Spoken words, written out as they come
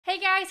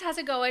guys, how's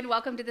it going?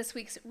 Welcome to this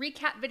week's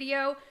recap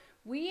video.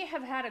 We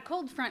have had a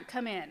cold front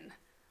come in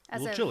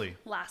as of chilly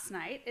last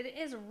night. It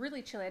is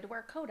really chilly. I had to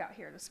wear a coat out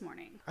here this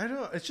morning. I don't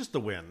know. It's just the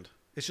wind.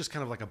 It's just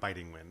kind of like a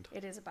biting wind.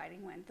 It is a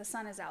biting wind. The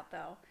sun is out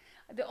though.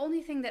 The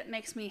only thing that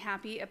makes me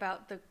happy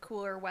about the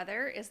cooler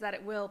weather is that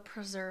it will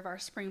preserve our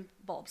spring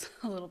bulbs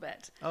a little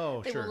bit.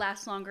 Oh, They sure. will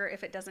last longer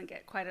if it doesn't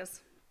get quite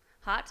as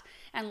hot.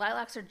 And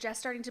lilacs are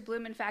just starting to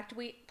bloom. In fact,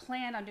 we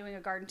plan on doing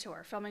a garden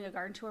tour, filming a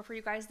garden tour for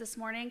you guys this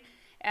morning.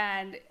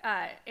 And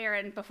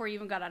Aaron, before you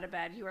even got out of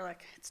bed, you were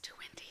like, it's too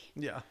windy.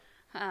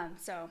 Yeah.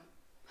 So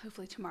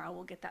hopefully tomorrow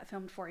we'll get that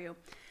filmed for you.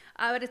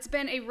 But it's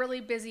been a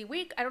really busy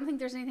week. I don't think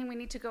there's anything we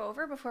need to go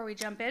over before we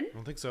jump in. I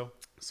don't think so.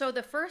 So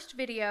the first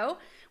video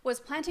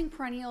was planting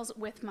perennials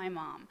with my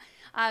mom.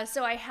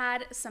 So I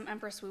had some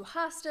Empress Wu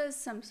hostas,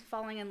 some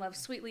Falling in Love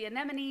sweetly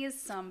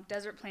anemones, some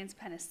Desert Plains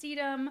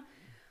pennisetum.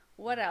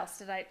 What else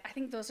did I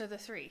think those are the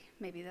three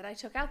maybe that I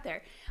took out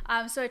there.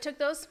 So I took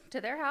those to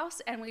their house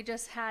and we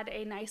just had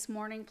a nice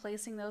morning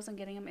placing those and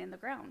getting them in the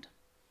ground.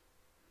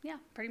 Yeah,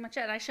 pretty much it.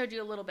 And I showed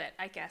you a little bit,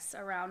 I guess,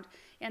 around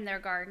in their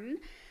garden.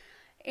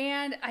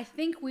 And I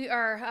think we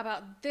are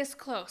about this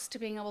close to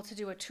being able to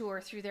do a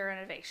tour through their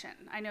renovation.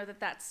 I know that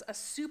that's a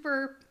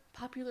super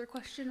popular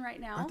question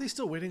right now. Aren't they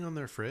still waiting on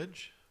their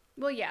fridge?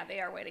 Well, yeah, they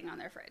are waiting on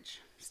their fridge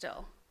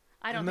still.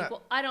 I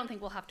don't think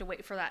we'll have to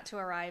wait for that to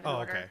arrive in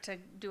order to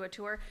do a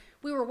tour.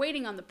 We were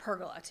waiting on the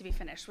pergola to be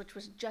finished, which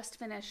was just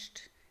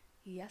finished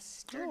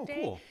yesterday.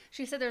 Oh, cool.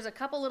 She said there's a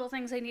couple little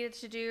things they needed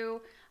to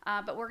do,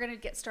 but we're going to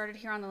get started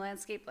here on the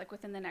landscape like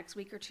within the next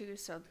week or two,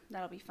 so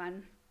that'll be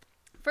fun.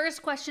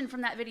 First question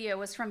from that video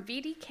was from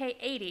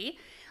VDK80.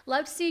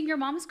 Loved seeing your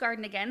mom's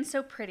garden again,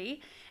 so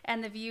pretty,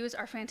 and the views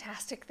are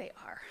fantastic. They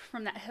are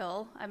from that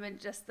hill. I mean,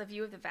 just the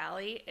view of the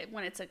valley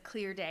when it's a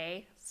clear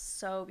day,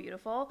 so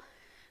beautiful.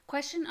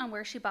 Question on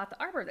where she bought the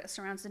arbor that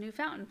surrounds the new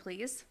fountain,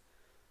 please.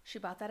 She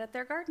bought that at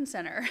their garden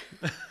center.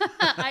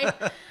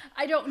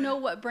 I don't know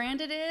what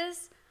brand it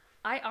is.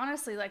 I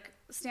honestly, like,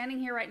 standing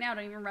here right now,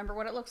 don't even remember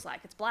what it looks like.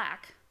 It's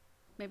black.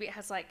 Maybe it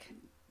has like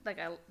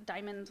a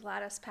diamond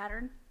lattice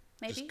pattern.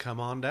 Maybe. Just come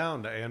on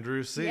down to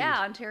Andrews Seed. Yeah,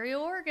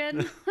 Ontario,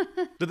 Oregon.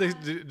 do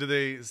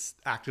they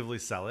actively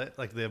sell it?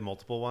 Like they have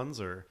multiple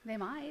ones, or They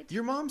might.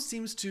 Your mom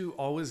seems to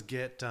always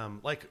get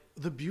like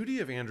the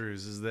beauty of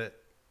Andrews is that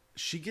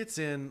she gets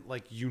in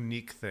like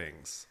unique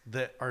things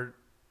that are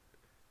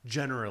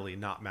generally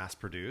not mass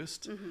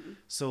produced. Mm-hmm.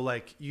 So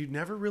like you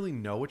never really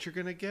know what you're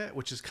gonna get,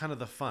 which is kind of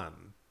the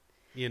fun,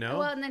 you know?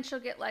 Well, and then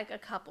she'll get like a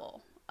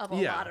couple of a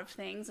lot of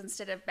things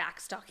instead of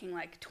backstocking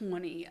like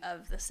 20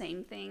 of the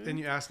same thing. And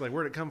you ask like,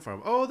 where'd it come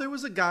from? Oh, there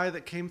was a guy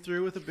that came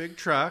through with a big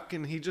truck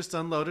and he just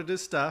unloaded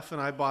his stuff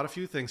and I bought a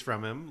few things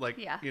from him. Like,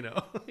 you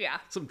know,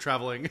 some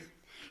traveling.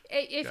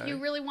 If you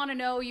really want to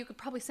know, you could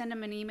probably send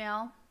him an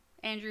email,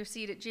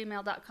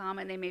 andrewseed@gmail.com,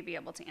 and they may be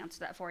able to answer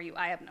that for you.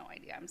 I have no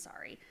idea. I'm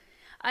sorry.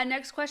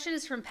 Next question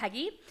is from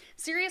Peggy.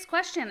 Serious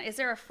question. Is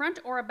there a front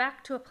or a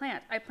back to a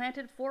plant? I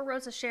planted 4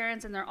 rows of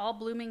Sharons and they're all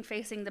blooming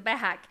facing the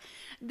back.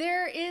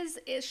 There is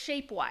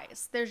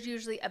shape-wise. There's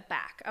usually a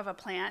back of a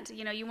plant.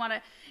 You know, you want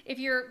to, if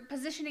you're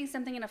positioning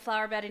something in a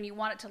flower bed and you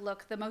want it to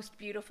look the most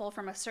beautiful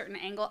from a certain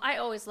angle, I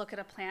always look at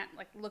a plant,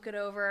 like look it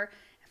over,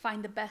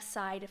 find the best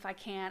side if I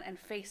can, and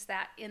face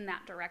that in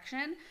that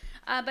direction.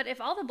 But if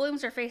all the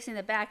blooms are facing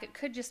the back, it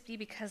could just be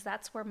because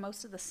that's where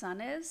most of the sun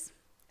is.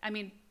 I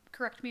mean,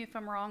 correct me if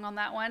I'm wrong on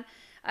that one,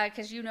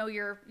 because you know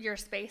your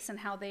space and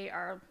how they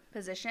are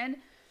positioned.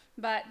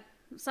 But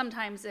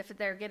sometimes if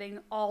they're getting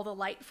all the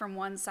light from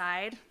one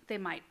side, they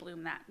might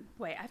bloom that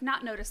way. I've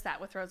not noticed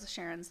that with Rosa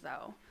Sharons,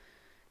 though.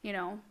 You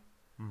know?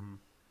 Mm-hmm.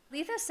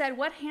 Letha said,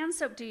 what hand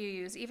soap do you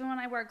use? Even when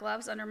I wear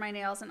gloves under my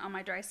nails and on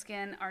my dry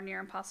skin are near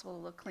impossible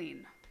to look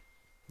clean.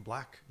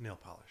 Black nail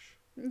polish.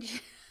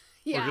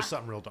 Yeah. Or just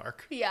something real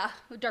dark. Yeah,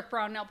 dark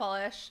brown nail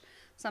polish,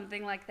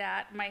 something like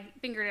that. My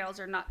fingernails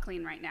are not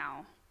clean right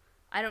now.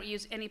 I don't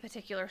use any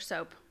particular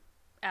soap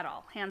at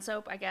all. Hand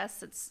soap, I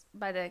guess. It's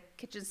by the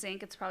kitchen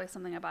sink. It's probably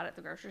something I bought at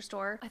the grocery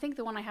store. I think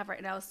the one I have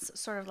right now is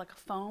sort of like a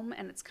foam,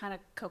 and it's kind of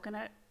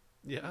coconut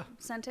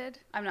scented.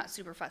 I'm not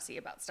super fussy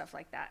about stuff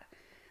like that.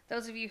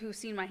 Those of you who've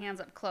seen my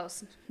hands up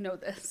close know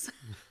this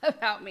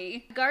about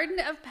me. Garden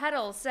of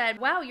Petals said,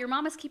 wow, your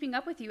mom is keeping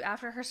up with you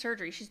after her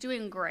surgery. She's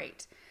doing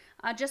great.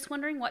 Just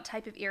wondering what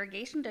type of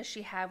irrigation does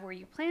she have where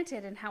you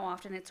planted and how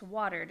often it's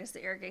watered. Is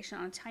the irrigation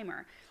on a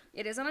timer?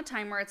 It is on a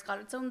timer. It's got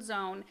its own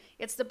zone.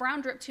 It's the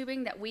brown drip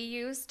tubing that we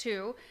use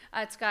too.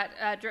 It's got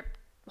drip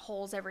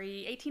holes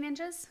every 18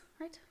 inches,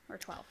 right? Or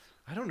 12.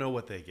 I don't know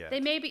what they get. They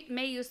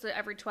may use the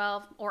every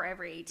 12 or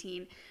every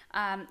 18.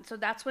 So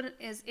that's what it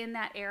is in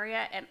that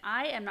area. And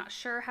I am not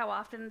sure how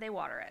often they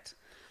water it.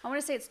 I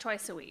want to say it's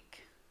twice a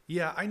week.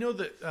 Yeah, I know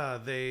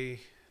that they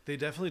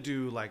definitely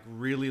do like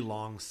really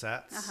long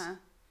sets.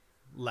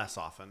 Less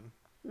often.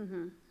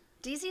 Mm-hmm.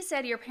 DZ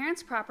said, your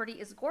parents' property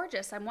is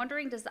gorgeous. I'm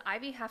wondering, does the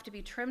ivy have to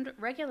be trimmed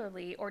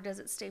regularly or does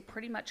it stay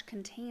pretty much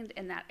contained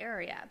in that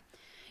area?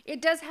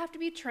 It does have to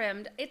be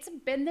trimmed. It's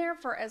been there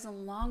for as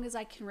long as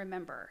I can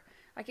remember.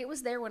 Like it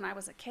was there when I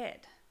was a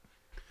kid.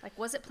 Like,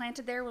 was it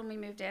planted there when we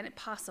moved in?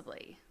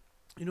 Possibly.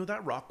 You know,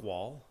 that rock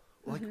wall,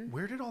 like,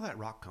 where did all that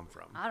rock come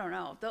from? I don't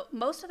know.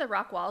 Most of the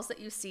rock walls that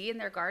you see in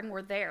their garden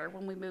were there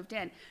when we moved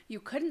in. You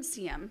couldn't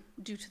see them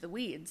due to the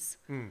weeds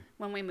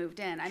when we moved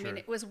in. I mean,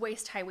 it was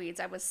waist-high weeds.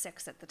 I was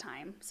 6 at the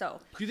time. So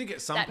do you think at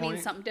some that point...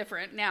 means something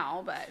different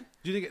now, but...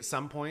 Do you think at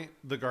some point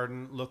the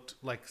garden looked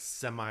like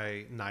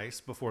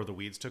semi-nice before the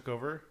weeds took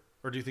over?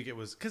 Or do you think it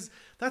was... Because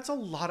that's a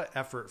lot of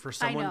effort for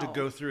someone to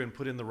go through and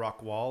put in the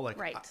rock wall. Like,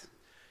 right.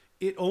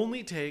 It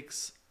only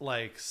takes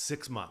like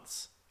 6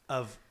 months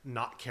of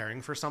not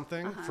caring for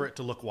something for it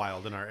to look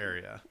wild in our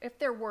area. If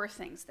there were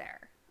things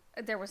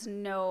there was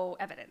no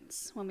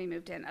evidence when we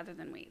moved in other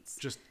than weeds.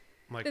 Just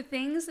like... The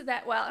things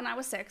that... Well, and I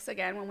was 6,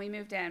 again, when we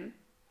moved in.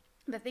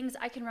 The things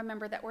I can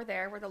remember that were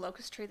there were the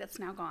locust tree that's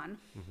now gone.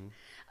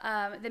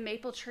 The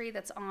maple tree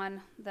that's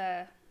on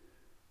the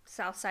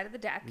south side of the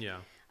deck. Yeah.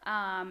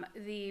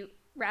 The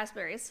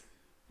raspberries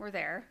were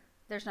there.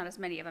 There's not as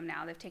many of them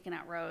now. They've taken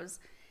out rows.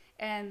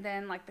 And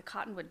then like the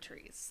cottonwood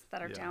trees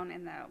that are down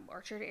in the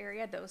orchard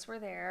area, those were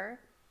there.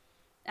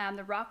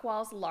 The rock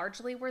walls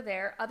largely were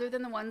there, other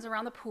than the ones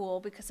around the pool,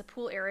 because the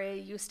pool area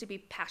used to be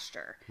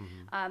pasture.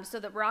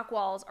 So the rock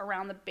walls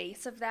around the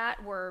base of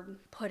that were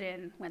put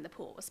in when the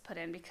pool was put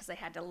in, because they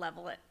had to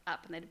level it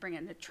up, and they'd bring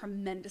in a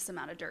tremendous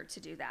amount of dirt to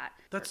do that.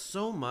 That's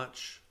so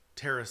much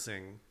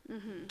terracing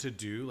to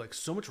do, like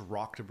so much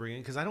rock to bring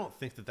in, because I don't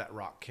think that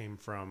rock came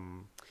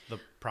from the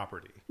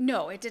property.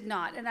 No, it did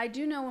not. And I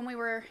do know when we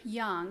were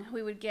young,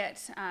 we would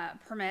get a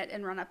permit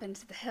and run up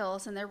into the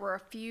hills, and there were a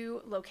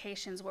few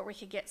locations where we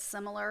could get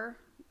similar,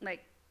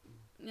 like,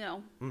 you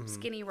know,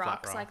 skinny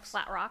rocks, like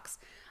flat rocks,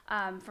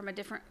 from a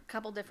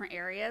couple different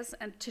areas,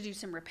 and to do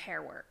some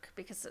repair work,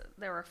 because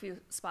there were a few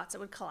spots that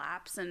would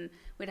collapse, and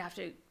we'd have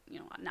to, you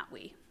know,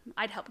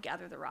 I'd help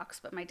gather the rocks,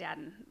 but my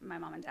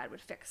mom and dad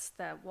would fix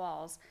the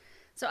walls.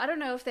 So I don't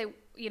know if they,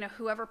 you know,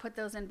 whoever put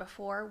those in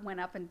before went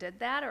up and did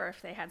that, or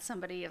if they had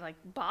somebody like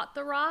bought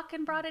the rock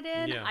and brought it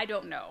in. Yeah. I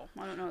don't know.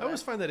 I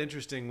always find that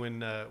interesting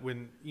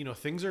when you know,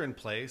 things are in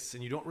place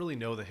and you don't really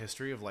know the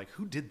history of like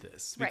who did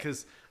this,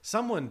 because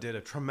someone did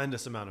a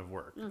tremendous amount of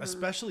work,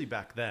 especially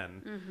back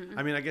then.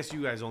 I mean, I guess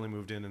you guys only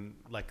moved in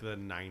like the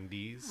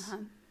 90s,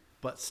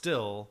 but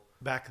still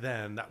back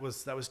then that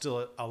was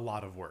still a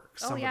lot lot of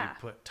Somebody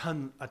put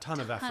a ton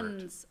of effort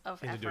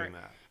into doing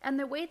that. And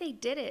the way they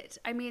did it,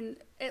 I mean,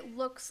 it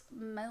looks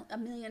a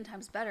million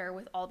times better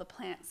with all the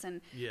plants,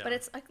 but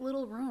it's like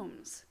little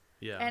rooms.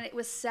 Yeah. And it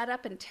was set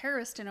up and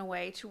terraced in a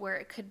way to where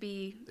it could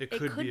be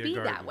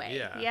that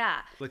way.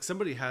 Yeah. Like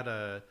somebody kind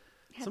of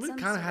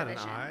had an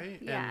eye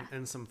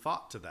and some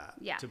thought to that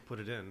to put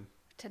it in.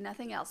 To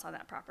nothing else on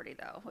that property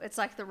though. It's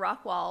like the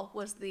rock wall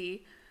was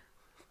the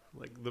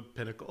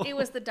pinnacle. It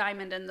was the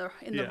diamond in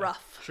the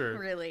rough,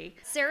 really.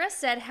 Sarah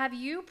said, have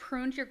you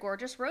pruned your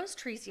gorgeous rose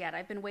trees yet?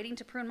 I've been waiting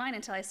to prune mine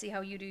until I see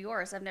how you do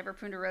yours. I've never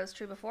pruned a rose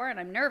tree before, and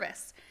I'm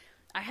nervous.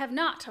 I have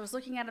not. I was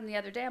looking at them the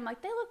other day. I'm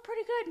like, they look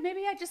pretty good.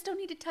 Maybe I just don't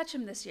need to touch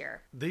them this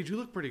year. They do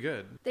look pretty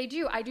good. They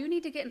do. I do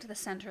need to get into the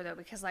center, though,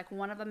 because like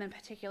one of them in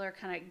particular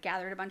kind of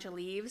gathered a bunch of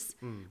leaves,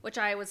 which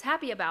I was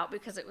happy about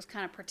because it was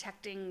kind of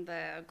protecting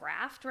the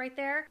graft right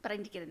there. But I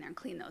need to get in there and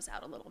clean those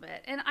out a little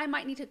bit. And I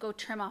might need to go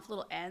trim off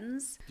little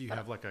ends. Do you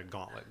have like a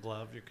gauntlet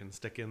glove you can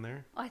stick in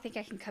there? Oh, I think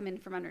I can come in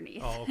from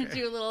underneath. Oh, okay.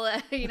 Do a little,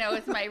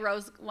 with my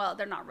rose. Well,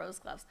 they're not rose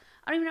gloves.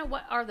 I don't even know,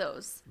 what are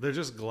those? They're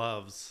just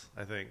gloves,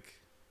 I think.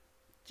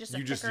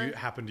 You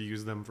happen to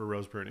use them for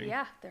rose pruning.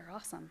 Yeah, they're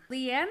awesome.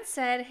 Leanne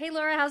said, hey,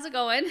 Laura, how's it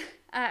going?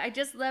 I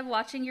just love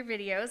watching your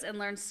videos and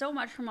learn so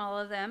much from all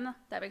of them.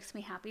 That makes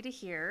me happy to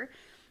hear.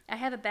 I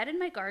have a bed in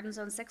my garden,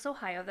 Zone 6,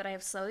 Ohio, that I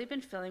have slowly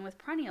been filling with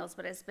perennials,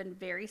 but it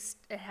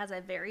has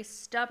a very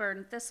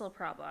stubborn thistle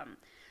problem.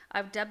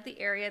 I've dubbed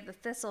the area the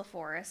thistle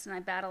forest, and I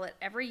battle it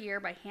every year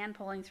by hand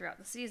pulling throughout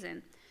the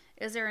season.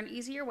 Is there an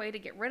easier way to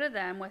get rid of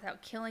them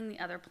without killing the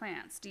other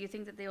plants? Do you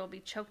think that they will be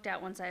choked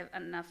out once I have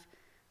enough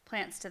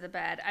plants to the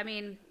bed? I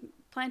mean,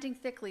 planting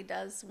thickly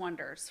does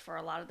wonders for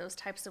a lot of those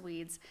types of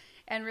weeds.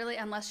 And really,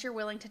 unless you're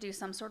willing to do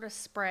some sort of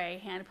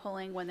spray, hand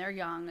pulling when they're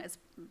young is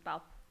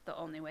about the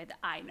only way that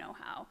I know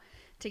how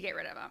to get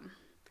rid of them.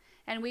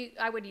 And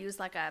I would use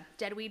like a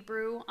dead weed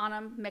brew on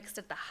them, mixed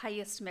at the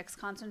highest mix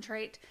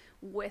concentrate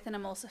with an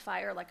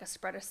emulsifier, like a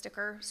spreader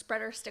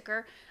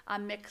sticker,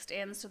 mixed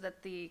in so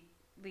that the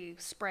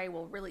spray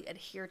will really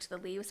adhere to the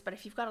leaves. But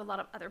if you've got a lot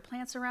of other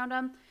plants around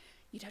them,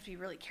 you'd have to be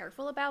really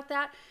careful about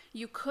that.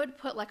 You could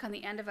put like on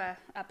the end of a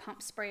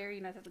pump sprayer,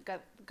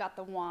 that got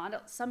the wand.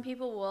 Some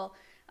people will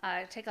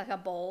take like a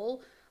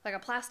bowl, like a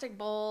plastic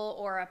bowl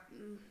or a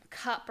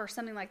cup or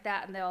something like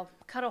that, and they'll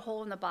cut a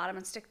hole in the bottom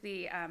and stick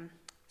the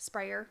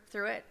sprayer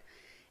through it.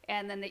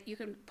 And then you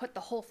can put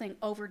the whole thing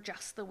over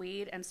just the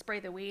weed and spray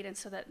the weed, and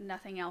so that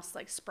nothing else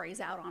like sprays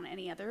out on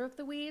any other of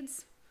the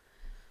weeds.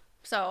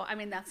 So, I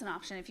mean, that's an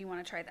option if you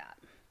want to try that.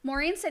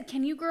 Maureen said,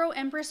 can you grow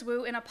Empress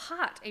Woo in a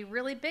pot, a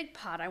really big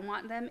pot? I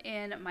want them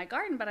in my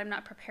garden, but I'm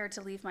not prepared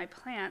to leave my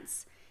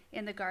plants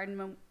in the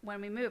garden when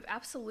we move.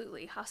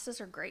 Absolutely. Hostas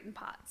are great in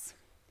pots.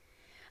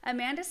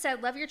 Amanda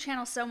said, love your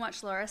channel so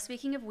much, Laura.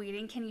 Speaking of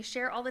weeding, can you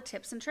share all the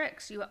tips and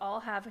tricks? You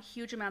all have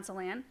huge amounts of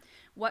land.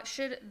 What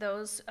should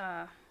those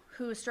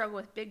who struggle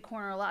with big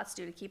corner lots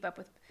do to keep up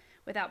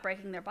without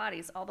breaking their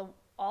bodies, all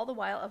the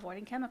while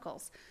avoiding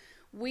chemicals?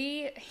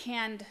 We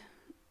hand,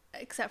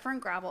 except for in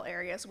gravel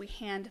areas, we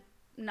hand,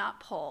 not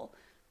pull.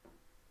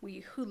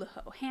 We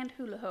hand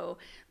hula ho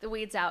the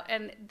weeds out,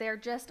 and they're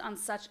just on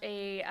such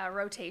a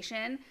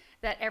rotation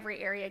that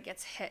every area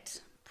gets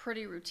hit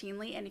pretty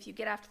routinely. And if you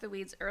get after the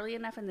weeds early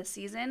enough in the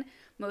season,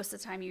 most of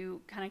the time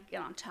you kind of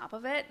get on top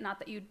of it. Not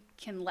that you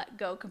can let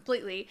go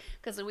completely,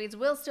 because the weeds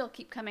will still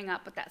keep coming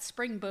up, but that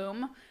spring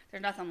boom,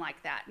 there's nothing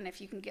like that. And if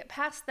you can get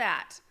past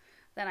that,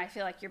 then I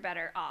feel like you're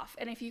better off.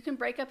 And if you can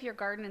break up your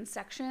garden in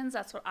sections,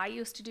 that's what I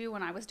used to do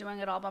when I was doing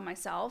it all by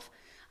myself.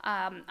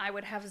 I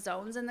would have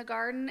zones in the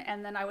garden,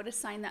 and then I would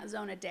assign that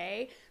zone a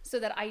day so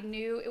that I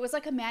knew it was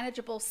like a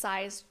manageable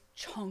size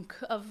chunk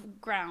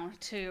of ground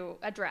to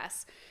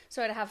address.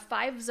 So I'd have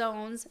 5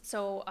 zones.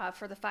 So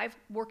for the 5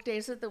 work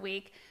days of the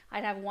week,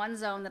 I'd have one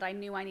zone that I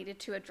knew I needed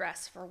to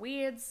address for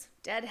weeds,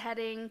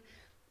 deadheading,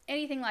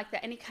 anything like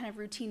that, any kind of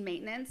routine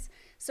maintenance.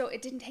 So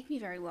it didn't take me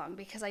very long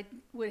because I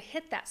would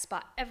hit that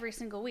spot every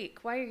single week.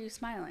 Why are you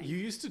smiling? You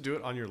used to do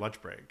it on your lunch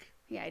break.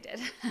 Yeah, I did.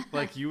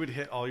 Like you would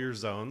hit all your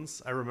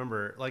zones. I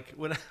remember like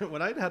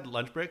when I'd had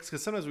lunch breaks,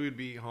 because sometimes we would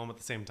be home at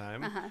the same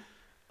time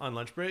on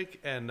lunch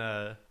break, and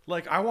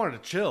like I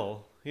wanted to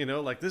chill, you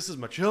know, like this is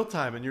my chill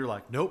time, and you're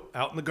like, nope,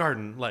 out in the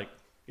garden, like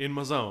in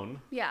my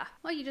zone. Yeah.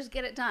 Well, you just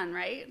get it done,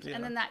 right? Yeah.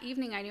 And then that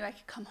evening I knew I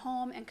could come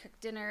home and cook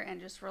dinner and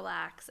just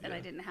relax, and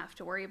I didn't have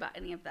to worry about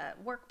any of the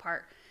work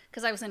part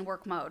because I was in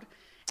work mode.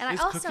 And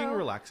Is I also, cooking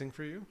relaxing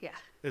for you? Yeah.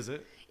 Is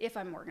it? If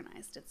I'm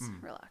organized, it's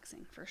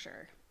relaxing for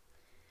sure.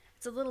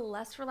 It's a little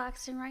less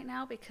relaxing right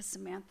now because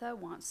Samantha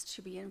wants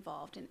to be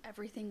involved in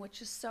everything,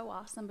 which is so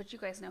awesome. But you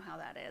guys know how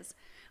that is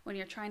when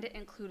you're trying to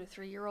include a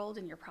 3-year-old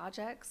in your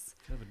projects.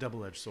 Kind of a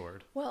double-edged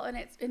sword. Well, and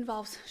it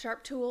involves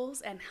sharp tools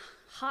and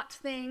hot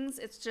things.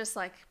 It's just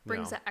like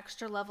brings that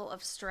extra level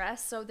of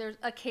stress. So there's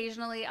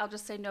occasionally I'll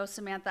just say, no,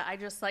 Samantha, I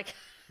just like,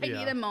 I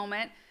need a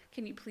moment.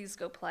 Can you please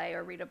go play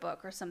or read a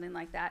book or something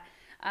like that?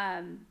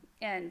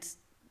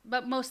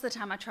 But most of the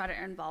time I try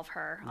to involve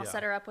her. I'll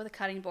set her up with a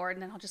cutting board,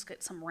 and then I'll just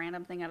get some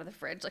random thing out of the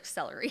fridge, like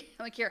celery.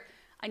 I'm like, here,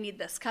 I need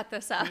this, cut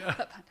this up. I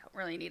don't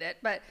really need it,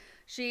 but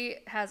she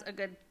has a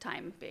good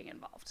time being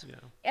involved. Yeah.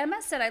 Emma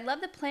said, I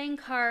love the playing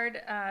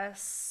card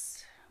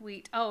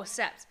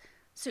steps.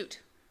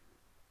 Suit.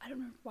 I don't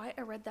know why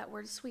I read that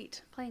word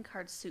suite. Playing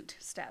card suit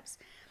steps.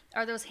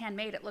 Are those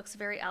handmade? It looks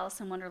very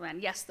Alice in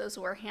Wonderland. Yes, those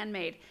were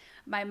handmade.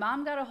 My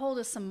mom got a hold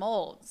of some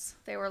molds.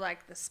 They were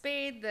like the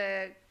spade,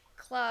 the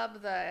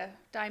club, the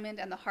diamond,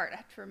 and the heart, I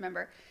have to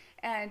remember.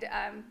 And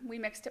we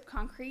mixed up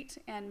concrete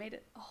and made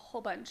a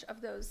whole bunch of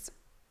those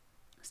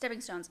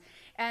stepping stones.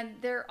 And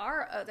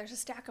there's a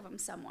stack of them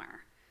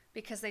somewhere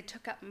because they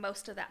took up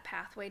most of that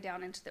pathway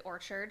down into the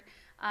orchard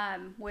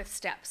with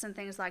steps and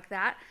things like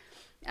that.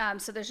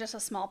 So there's just a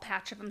small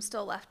patch of them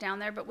still left down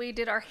there, but we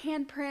did our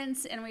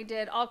handprints and we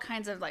did all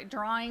kinds of like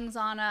drawings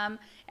on them,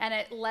 and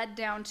it led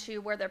down to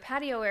where their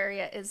patio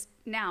area is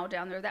now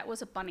down there. That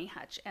was a bunny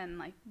hutch, and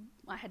like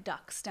I had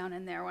ducks down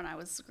in there when I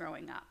was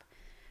growing up.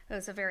 It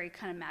was a very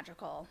kind of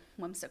magical,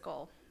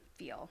 whimsical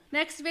feel.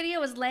 Next video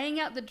was laying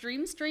out the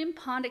Dream Stream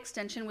pond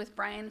extension with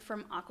Brian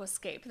from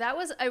Aquascape. That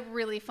was a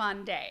really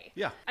fun day.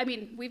 Yeah. I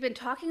mean, we've been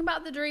talking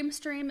about the Dream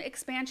Stream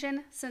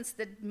expansion since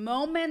the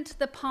moment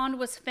the pond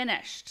was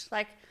finished.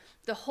 Like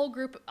the whole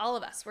group, all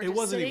of us were just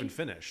wasn't sitting. even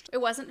finished. It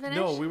wasn't finished?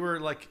 No, we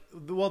were like,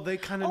 well, they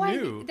kind of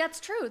knew.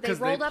 That's true. They 'cause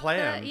rolled up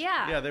planned.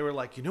 Yeah, they were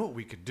like, you know what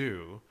we could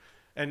do?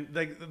 And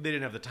they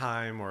didn't have the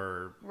time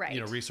or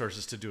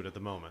resources to do it at the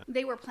moment.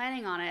 They were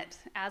planning on it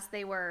as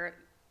they were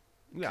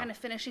kind of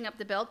finishing up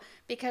the build,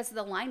 because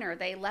the liner,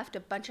 they left a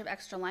bunch of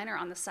extra liner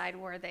on the side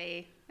where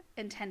they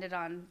intended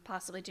on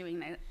possibly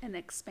doing an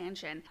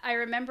expansion. I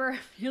remember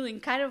feeling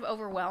kind of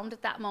overwhelmed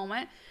at that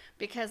moment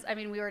because, I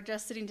mean, we were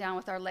just sitting down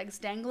with our legs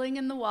dangling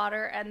in the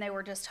water, and they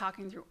were just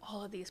talking through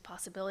all of these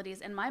possibilities,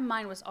 and my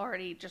mind was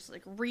already just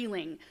like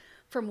reeling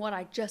from what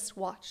I just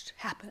watched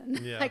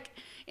happen. Yeah. Like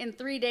in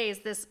 3 days,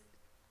 this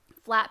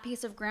flat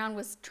piece of ground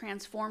was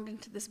transformed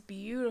into this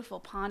beautiful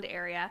pond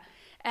area,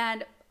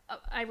 and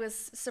I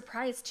was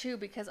surprised too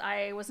because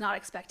I was not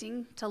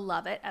expecting to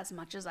love it as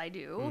much as I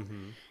do.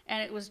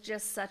 And it was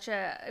just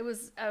it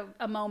was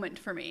a moment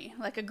for me,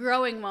 like a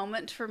growing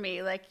moment for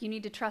me. Like, you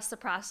need to trust the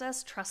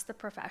process, trust the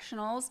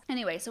professionals.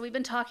 Anyway, so we've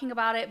been talking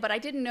about it, but I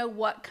didn't know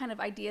what kind of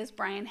ideas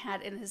Brian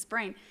had in his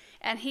brain.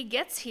 And he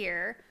gets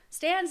here,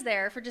 stands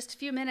there for just a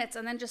few minutes,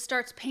 and then just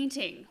starts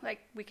painting. Like,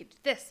 we could do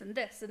this and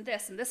this and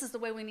this, and this is the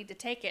way we need to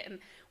take it, and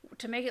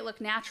to make it look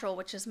natural,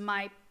 which is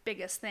my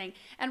biggest thing.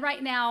 And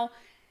right now,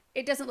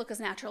 it doesn't look as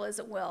natural as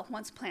it will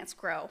once plants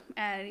grow.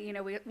 And, you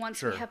know,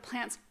 once we have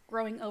plants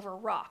growing over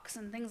rocks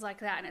and things like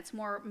that, and it's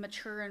more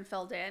mature and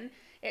filled in,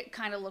 it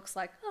kind of looks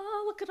like,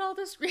 oh, look at all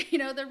this, you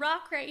know, the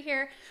rock right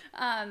here.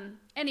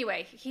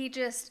 Anyway, he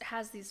just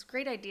has these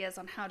great ideas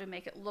on how to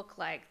make it look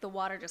like the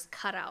water just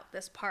cut out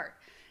this part.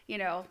 You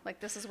know, like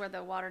this is where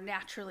the water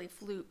naturally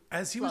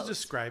As he was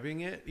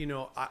describing it, you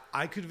know,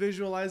 I could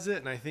visualize it,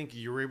 and I think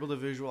you were able to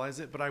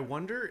visualize it, but I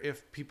wonder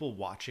if people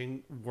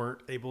watching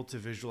weren't able to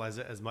visualize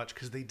it as much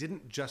because they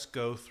didn't just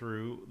go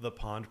through the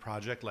pond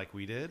project like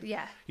we did.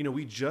 Yeah. You know,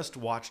 we just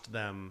watched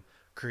them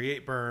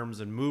create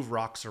berms and move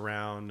rocks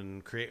around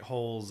and create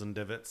holes and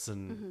divots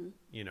and,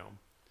 you know,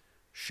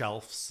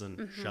 shelves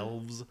and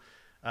shelves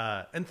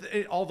and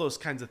all those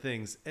kinds of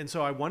things. And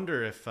so I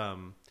wonder if...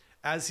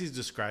 as he's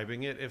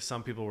describing it, if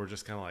some people were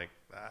just kind of like...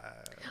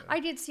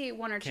 I did see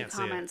one or two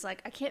comments like,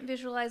 I can't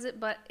visualize it,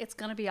 but it's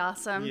going to be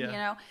awesome, you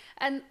know?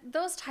 And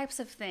those types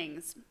of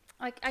things,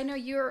 like I know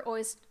you're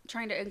always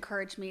trying to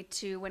encourage me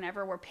to,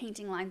 whenever we're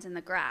painting lines in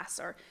the grass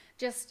or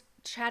just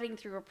chatting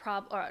through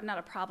not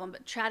a problem,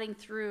 but chatting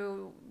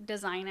through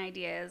design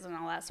ideas and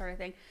all that sort of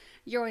thing.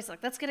 You're always like,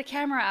 let's get a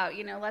camera out,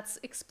 you know, let's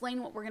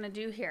explain what we're going to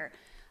do here.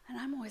 And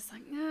I'm always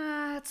like,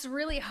 it's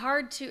really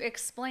hard to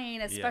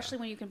explain, especially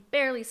when you can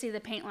barely see the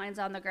paint lines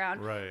on the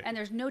ground. Right. And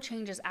there's no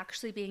changes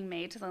actually being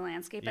made to the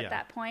landscape at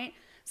that point.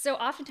 So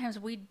oftentimes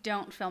we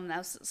don't film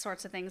those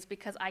sorts of things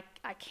because I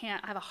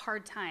have a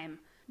hard time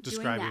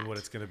describing what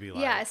it's going to be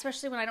like. Yeah,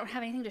 especially when I don't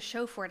have anything to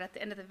show for it at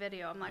the end of the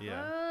video. I'm like,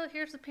 well,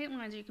 here's the paint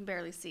lines you can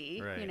barely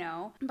see, you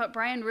know. But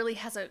Brian really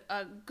has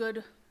a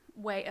good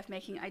way of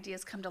making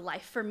ideas come to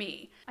life for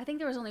me. I think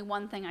there was only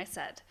one thing I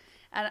said.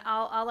 And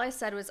all I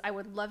said was I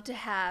would love to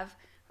have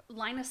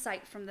line of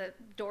sight from the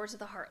doors of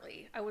the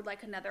Hartley. I would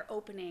like another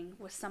opening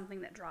with something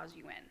that draws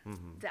you in.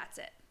 That's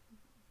it.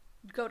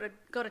 Go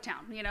to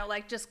town, you know,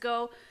 like just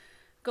go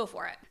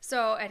for it.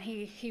 So, and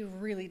he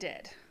really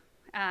did.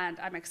 And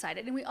I'm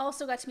excited. And we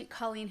also got to meet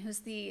Colleen, who's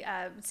the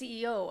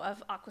CEO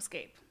of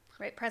Aquascape.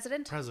 Right?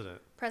 President and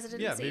CEO.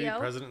 Yeah, maybe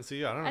president and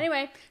CEO. I don't know.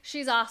 Anyway,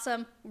 she's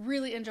awesome.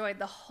 Really enjoyed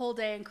the whole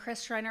day. And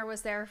Chris Schreiner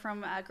was there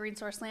from Green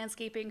Source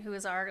Landscaping, who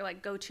is our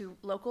like go-to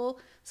local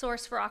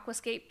source for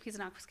Aquascape. He's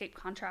an Aquascape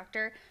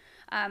contractor.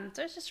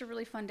 So it's just a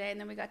really fun day. And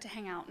then we got to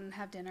hang out and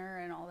have dinner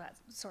and all that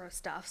sort of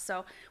stuff.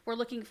 So we're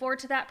looking forward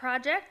to that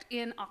project.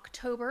 In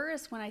October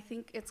is when I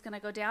think it's going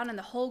to go down. And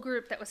the whole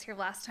group that was here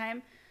last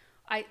time,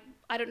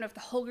 I don't know if the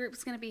whole group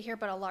is going to be here,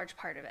 but a large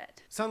part of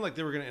it. Sounded like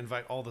they were going to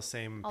invite all the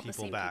same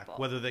people back.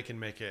 Whether they can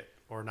make it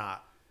or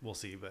not, we'll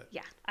see. But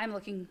yeah, I'm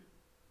looking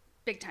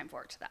big time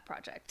forward to that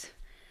project.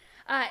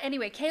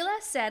 Anyway,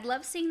 Kayla said,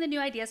 love seeing the new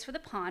ideas for the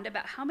pond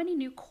about how many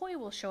new koi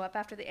will show up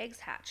after the eggs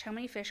hatch. How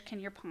many fish can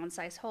your pond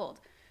size hold?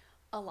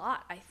 A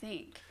lot, I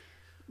think.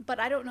 But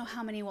I don't know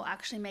how many will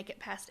actually make it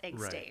past egg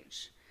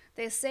stage.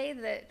 They say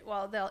that,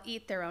 well, they'll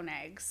eat their own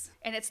eggs.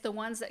 And it's the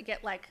ones that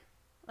get like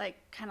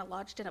kind of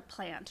lodged in a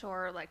plant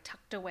or like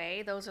tucked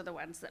away. Those are the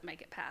ones that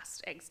make it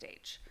past egg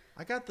stage.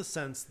 I got the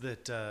sense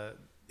that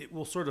it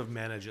will sort of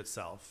manage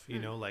itself, you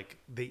know, like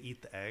they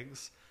eat the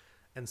eggs.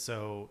 And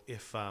so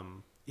if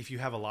you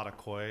have a lot of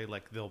koi,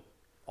 like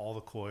all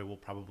the koi will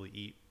probably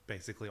eat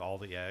basically all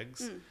the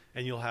eggs.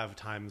 And you'll have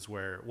times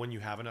where when you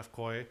have enough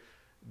koi,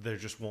 there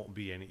just won't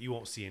be any, you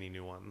won't see any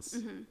new ones.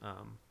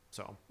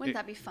 So wouldn't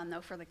that be fun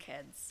though for the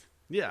kids?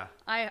 Yeah,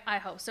 I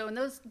hope so. And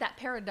that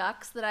pair of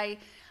ducks that I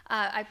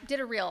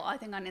did a reel, I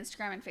think on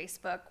Instagram and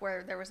Facebook,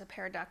 where there was a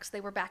pair of ducks. They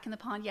were back in the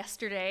pond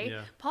yesterday.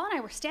 Yeah. Paul and I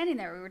were standing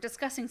there. We were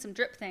discussing some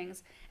drip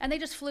things, and they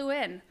just flew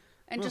in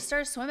and just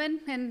started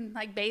swimming and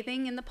like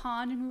bathing in the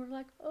pond. And we were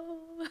like,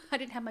 oh, I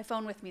didn't have my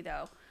phone with me though.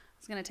 I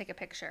was gonna take a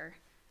picture.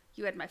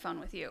 You had my phone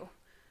with you.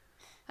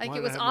 I think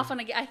it was off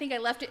I think I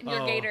left it in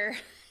your gator.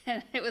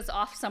 And it was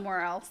off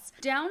somewhere else.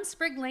 Down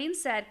Sprig Lane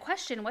said,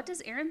 question, what does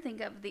Aaron think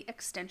of the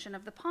extension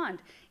of the pond?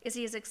 Is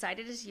he as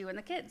excited as you and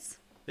the kids?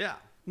 Yeah,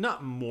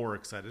 not more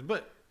excited,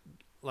 but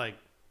like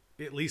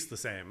at least the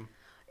same.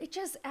 It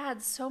just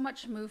adds so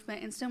much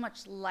movement and so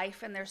much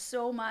life, and there's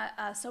so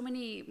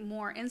many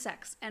more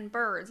insects and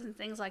birds and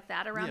things like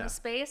that around the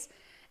space,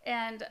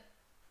 and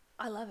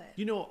I love it.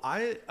 You know,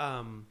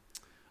 I'm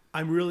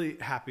really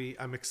happy.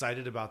 I'm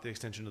excited about the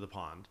extension of the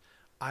pond.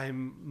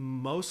 I'm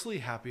mostly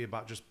happy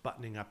about just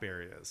buttoning up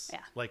areas. Yeah.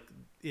 Like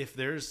if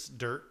there's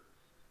dirt,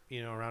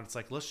 you know, around, it's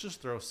like, let's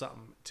just throw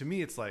something. To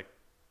me, it's like,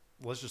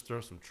 let's just throw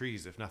some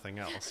trees, if nothing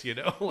else, you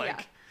know,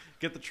 like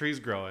get the trees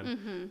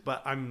growing.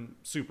 But I'm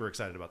super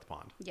excited about the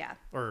pond. Yeah.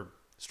 Or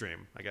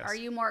stream, I guess. Are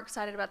you more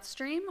excited about the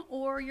stream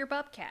or your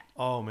bobcat?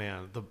 Oh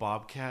man, the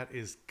bobcat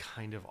is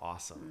kind of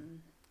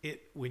awesome.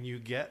 When you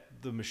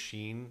get the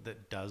machine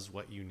that does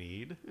what you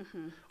need.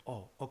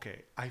 Oh,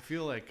 okay. I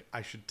feel like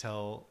I should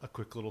tell a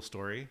quick little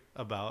story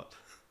about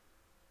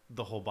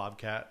the whole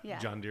bobcat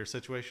John Deere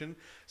situation.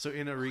 So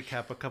in a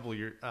recap a couple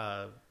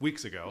of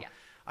weeks ago,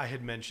 I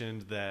had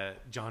mentioned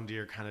that John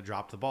Deere kind of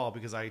dropped the ball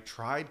because I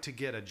tried to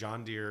get a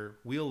John Deere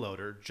wheel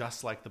loader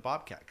just like the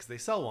bobcat because they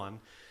sell one,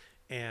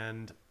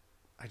 and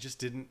I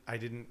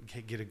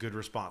didn't get a good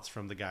response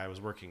from the guy I was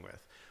working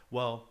with.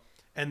 Well,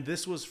 and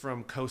this was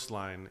from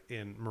Coastline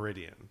in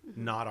Meridian,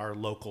 not our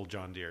local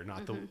John Deere,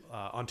 not the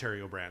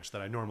Ontario branch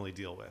that I normally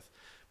deal with,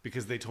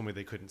 because they told me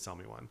they couldn't sell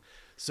me one.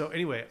 So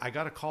anyway, I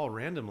got a call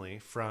randomly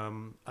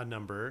from a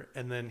number,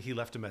 and then he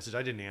left a message.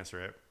 I didn't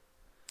answer it.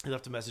 he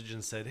left a message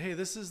and said, "Hey,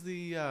 this is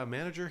the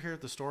manager here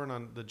at the store and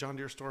on the John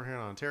Deere store here in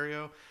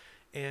Ontario,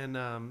 and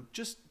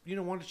just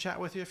wanted to chat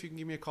with you if you can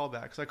give me a call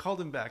back." So I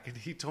called him back, and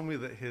he told me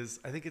that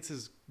I think it's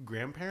his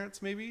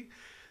grandparents maybe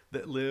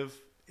that live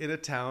in a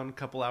town a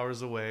couple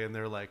hours away, and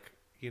they're like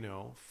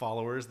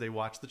followers. They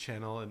watch the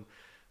channel, and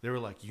they were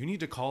like, "You need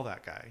to call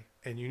that guy,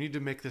 and you need to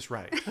make this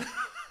right."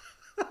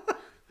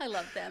 I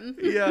love them.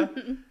 Yeah.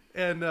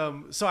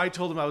 And so I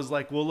told him, I was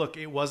like, well, look,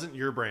 it wasn't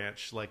your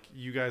branch. Like,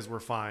 you guys were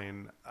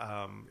fine.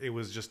 It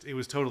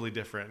was totally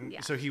different.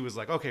 Yeah. So he was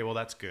like, okay, well,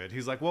 that's good.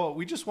 He's like, well,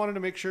 we just wanted to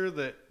make sure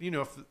that,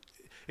 if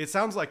it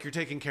sounds like you're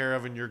taken care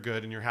of and you're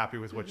good and you're happy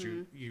with what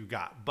you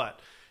got.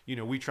 But,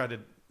 we try to,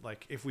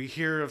 like, if we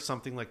hear of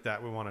something like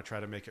that, we want to try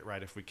to make it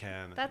right if we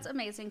can. That's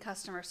amazing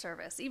customer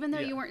service. Even though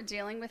you weren't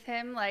dealing with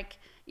him, like,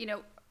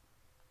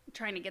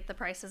 trying to get the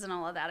prices and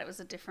all of that, it was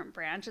a different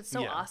branch. It's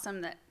so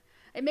awesome that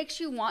it makes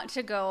you want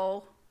to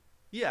go.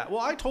 Yeah. Well,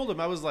 I told him,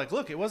 I was like,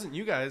 look, it wasn't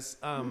you guys.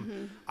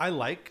 I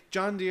like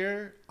John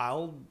Deere.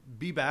 I'll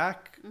be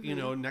back,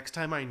 next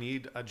time I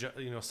need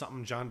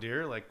something John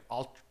Deere, like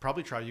I'll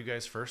probably try you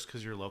guys first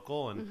cause you're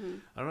local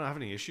and I don't have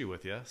any issue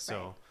with you.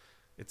 So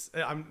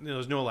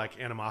there's no like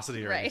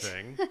animosity or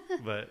anything,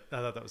 but I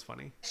thought that was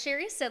funny.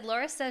 Sherry said,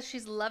 Laura says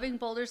she's loving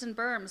boulders and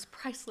berms.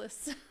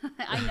 Priceless.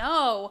 I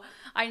know.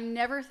 I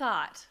never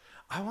thought.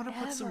 I want to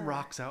put some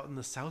rocks out in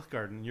the south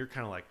garden. You're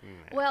kind of like,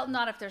 nah. Well,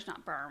 not if there's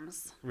not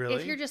berms. Really?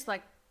 If you're just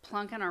like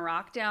plunking a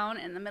rock down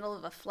in the middle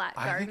of a flat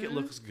garden. I think it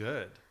looks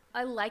good.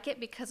 I like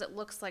it because it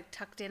looks like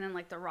tucked in and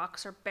like the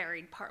rocks are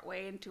buried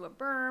partway into a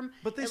berm.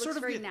 But they sort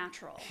of very get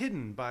natural.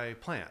 Hidden by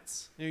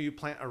plants. You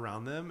plant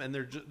around them and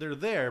they're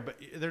there, but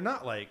they're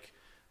not like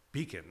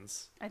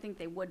beacons. I think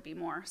they would be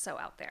more so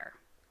out there.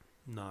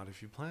 Not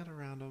if you plant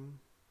around them.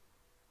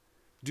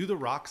 Do the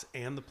rocks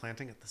and the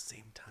planting at the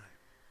same time.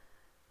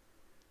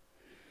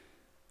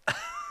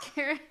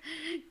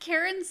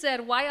 Karen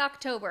said, why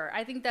October?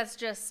 I think that's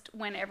just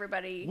when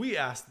everybody... We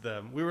asked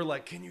them. We were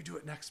like, can you do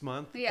it next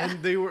month? Yeah.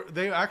 And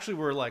they actually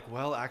were like,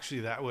 well,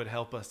 actually, that would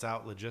help us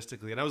out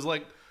logistically. And I was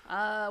like...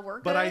 we're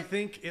good. But I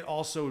think it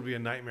also would be a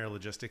nightmare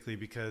logistically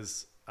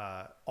because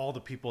all the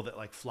people that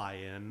like fly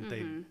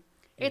in,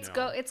 It's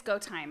go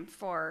time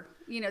for,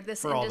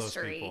 this for industry. All those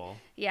people.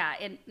 Yeah,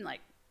 in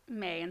like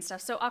May and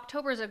stuff. So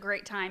October is a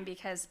great time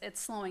because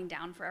it's slowing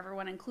down for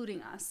everyone,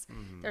 including us.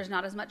 There's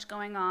not as much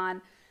going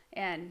on.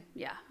 And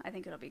yeah, I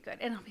think it'll be good.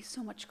 And it'll be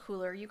so much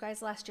cooler. You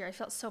guys, last year, I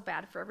felt so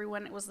bad for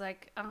everyone. It was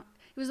like,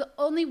 it was the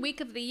only week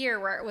of the year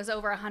where it was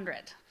over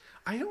 100.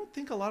 I don't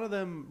think a lot of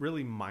them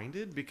really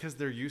minded because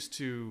they're used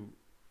to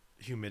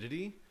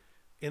humidity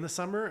in the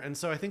summer. And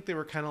so I think they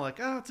were kind of like,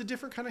 oh, it's a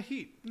different kind of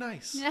heat.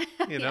 Nice. Yeah,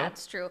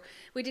 it's true.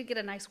 We did get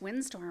a nice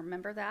windstorm.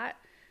 Remember that?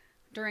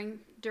 During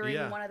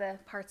one of the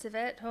parts of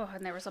it. Oh,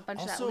 and there was a bunch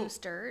of that loose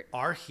dirt.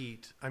 Our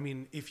heat, I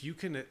mean, if you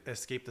can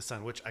escape the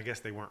sun, which I guess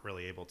they weren't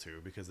really able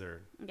to because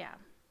they're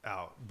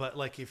out. But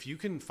like if you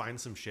can find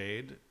some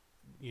shade,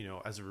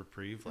 as a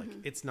reprieve, like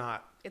it's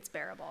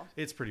bearable.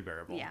 It's pretty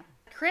bearable. Yeah.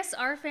 Chris,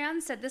 our fan,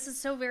 said this is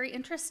so very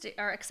interesting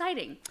or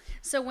exciting.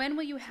 So when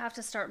will you have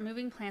to start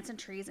moving plants and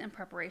trees in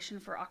preparation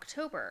for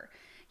October?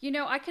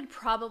 I could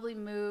probably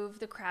move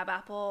the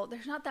crabapple.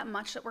 There's not that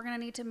much that we're going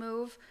to need to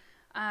move.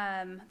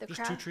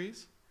 Just 2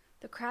 trees?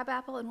 The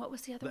crabapple and what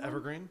was the other one? The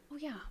evergreen? Oh,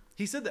 yeah.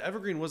 He said the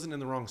evergreen wasn't in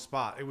the wrong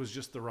spot. It was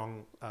just the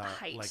wrong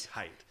height.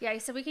 Yeah, he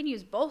said we can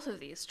use both of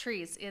these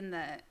trees in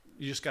the...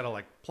 You just got to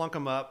like plunk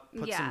them up,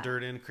 put some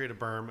dirt in, create a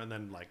berm, and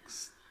then like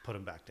put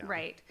them back down.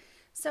 Right.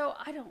 So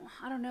I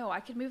don't know. I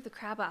could move the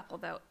crabapple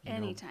though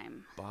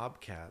anytime.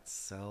 Bobcat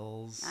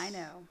sells. I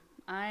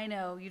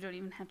know. You don't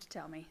even have to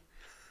tell me.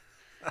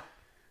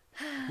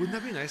 Wouldn't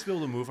that be nice to be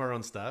able to move our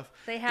own stuff?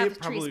 They have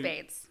tree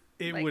spades.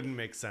 It wouldn't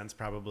make sense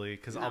probably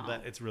because I'll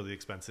bet it's really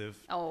expensive.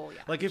 Oh,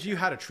 yeah. Like if you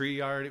had a tree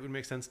yard, it would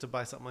make sense to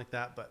buy something like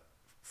that. But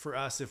for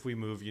us, if we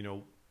move,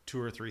 2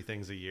 or 3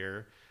 things a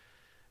year,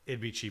 it'd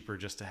be cheaper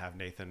just to have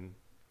Nathan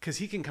because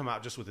he can come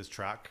out just with his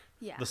truck,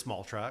 the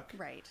small truck.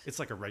 Right. It's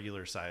like a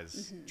regular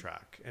size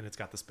truck and it's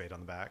got the spade on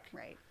the back.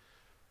 Right.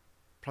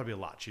 Probably a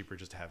lot cheaper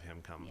just to have him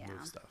come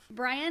move stuff.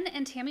 Brian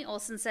and Tammy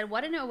Olson said,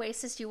 what an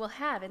oasis you will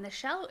have in the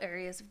shallow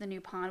areas of the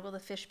new pond. Will the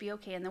fish be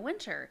okay in the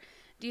winter?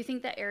 Do you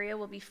think that area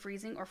will be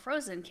freezing or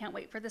frozen? Can't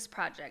wait for this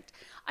project.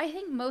 I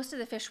think most of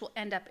the fish will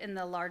end up in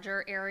the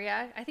larger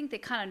area. I think they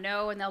kind of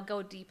know and they'll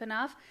go deep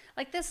enough.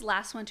 Like this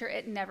last winter,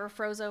 it never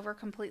froze over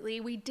completely.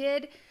 We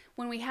did,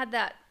 when we had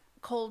that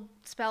cold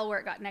spell where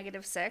it got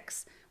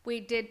 -6, we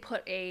did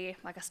put a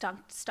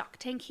stock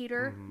tank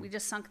heater. We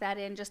just sunk that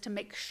in just to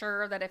make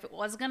sure that if it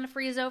was going to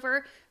freeze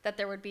over, that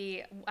there would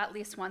be at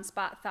least one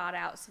spot thawed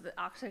out so that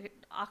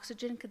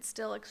oxygen could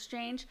still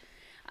exchange.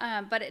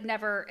 But it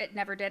never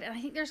did. And I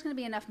think there's going to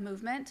be enough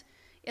movement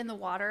in the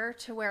water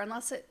to where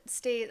unless it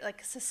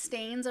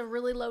sustains a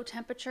really low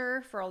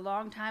temperature for a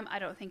long time, I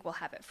don't think we'll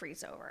have it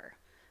freeze over.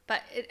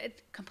 But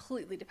it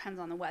completely depends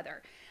on the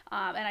weather.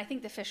 And I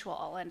think the fish will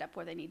all end up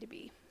where they need to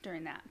be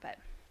during that. But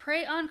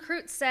Prey on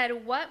Croot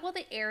said, what will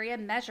the area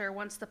measure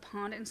once the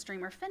pond and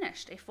stream are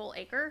finished? A full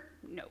acre?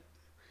 No.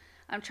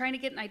 I'm trying to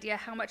get an idea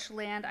how much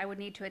land I would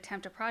need to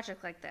attempt a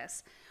project like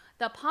this.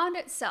 The pond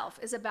itself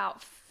is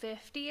about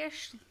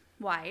 50-ish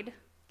wide,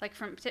 like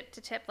from tip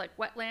to tip, like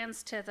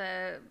wetlands to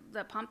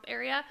the pump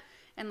area,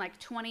 and like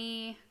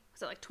 20,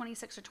 was it like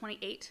 26 or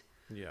 28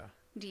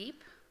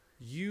 deep?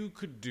 You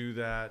could do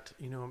that.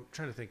 You know, I'm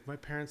trying to think. My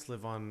parents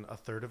live on a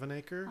third of an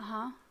acre.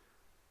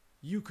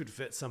 You could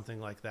fit something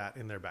like that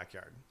in their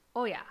backyard.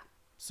 Oh, yeah.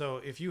 So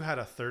if you had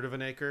a third of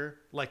an acre,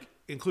 like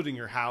including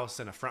your house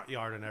and a front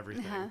yard and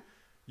everything,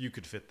 you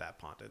could fit that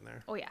pond in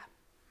there. Oh, yeah,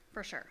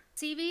 for sure.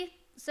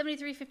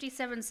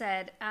 CV7357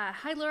 said,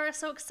 hi, Laura.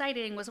 So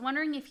exciting. Was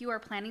wondering if you are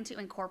planning to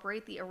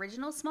incorporate the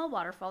original small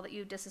waterfall that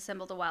you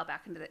disassembled a while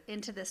back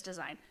into this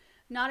design.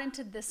 Not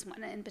into this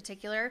one in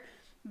particular,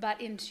 but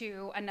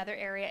into another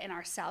area in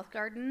our south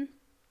garden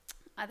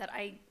that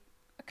I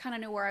kind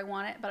of know where I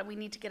want it, but we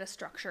need to get a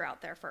structure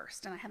out there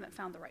first, and I haven't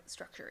found the right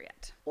structure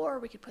yet. Or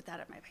we could put that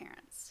at my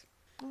parents'.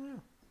 Oh, yeah.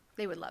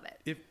 They would love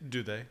it.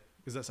 Do they?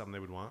 Is that something they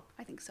would want?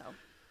 I think so.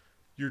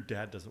 Your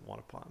dad doesn't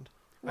want a pond.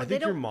 Well, I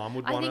think your mom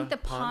would want a pond. I think the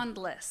pond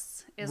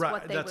lists is what they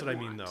would want. That's what I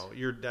mean, though.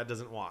 Your dad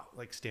doesn't want,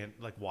 like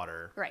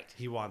water. Right.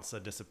 He wants a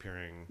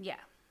disappearing... Yeah,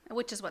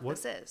 which is what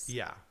this is.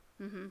 Yeah.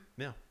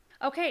 Yeah.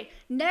 Okay,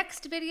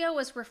 next video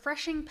was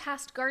refreshing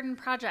past garden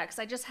projects.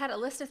 I just had a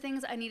list of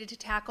things I needed to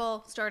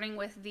tackle, starting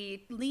with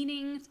the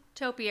leaning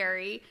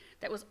topiary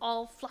that was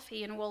all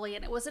fluffy and woolly,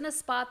 and it was in a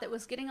spot that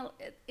was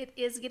it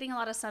is getting a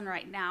lot of sun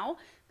right now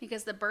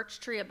because the birch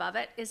tree above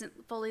it isn't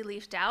fully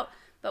leafed out.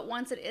 But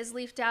once it is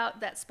leafed out,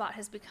 that spot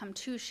has become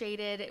too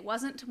shaded. It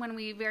wasn't when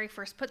we very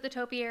first put the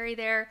topiary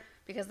there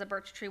because the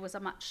birch tree was a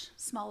much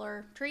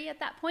smaller tree at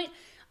that point.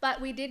 But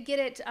we did get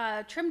it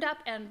trimmed up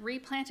and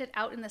replanted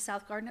out in the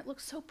south garden. It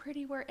looks so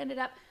pretty where it ended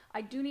up.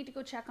 I do need to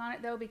go check on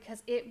it though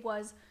because it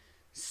was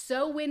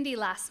so windy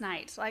last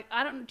night. Like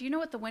do you know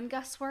what the wind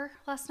gusts were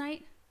last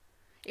night?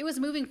 It was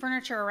moving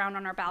furniture around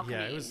on our balcony.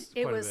 Yeah, it was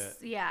quite a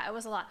bit. Yeah, it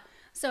was a lot.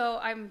 So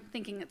I'm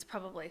thinking it's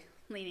probably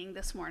leaning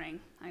this morning.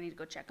 I need to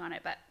go check on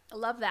it, but I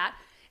love that.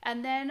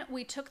 And then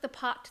we took the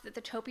pot that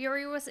the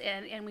topiary was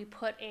in and we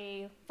put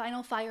a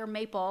Final Fire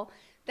maple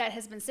that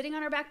has been sitting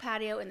on our back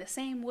patio in the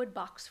same wood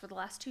box for the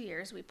last 2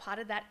 years. We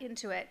potted that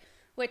into it,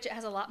 which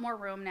has a lot more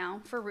room now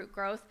for root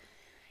growth.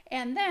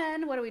 And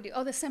then what do?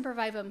 Oh, the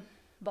Sempervivum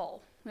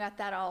bowl. We got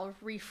that all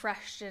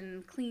refreshed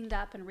and cleaned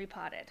up and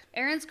repotted.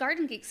 Aaron's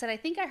Garden Geek said, I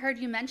think I heard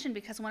you mention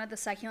because one of the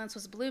succulents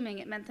was blooming,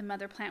 it meant the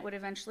mother plant would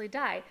eventually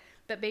die,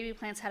 but baby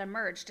plants had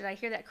emerged. Did I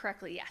hear that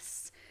correctly?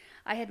 Yes.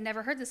 I had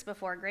never heard this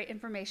before. Great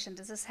information.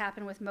 Does this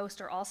happen with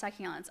most or all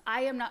succulents?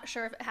 I am not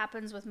sure if it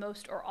happens with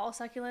most or all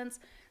succulents.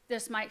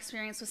 This is my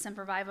experience with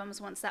Sempervivums.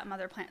 Once that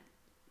mother plant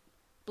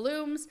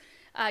blooms,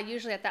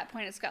 usually at that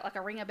point it's got like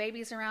a ring of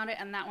babies around it,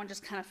 and that one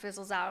just kind of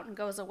fizzles out and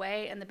goes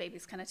away, and the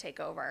babies kind of take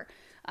over.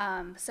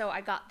 So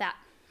I got that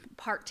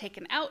part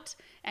taken out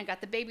and got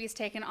the babies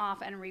taken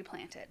off and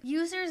replanted.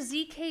 User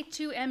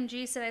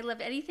ZK2MG said, I love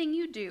anything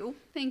you do.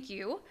 Thank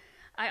you.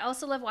 I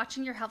also love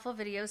watching your helpful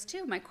videos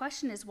too. My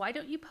question is, why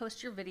don't you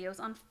post your videos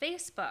on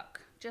Facebook?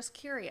 Just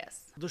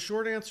curious. The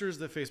short answer is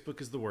that Facebook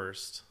is the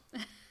worst.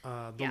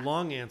 The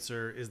long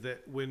answer is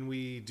that when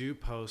we do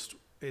post,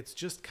 it's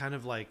just kind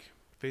of like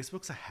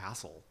Facebook's a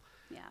hassle.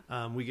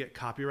 Yeah. We get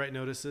copyright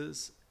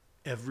notices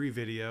every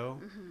video,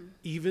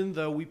 even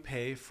though we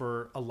pay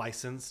for a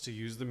license to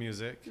use the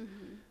music.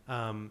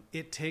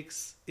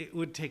 It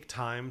would take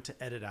time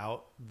to edit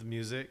out the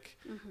music,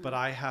 but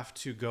I have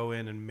to go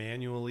in and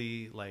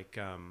manually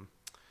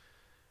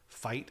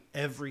fight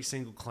every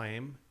single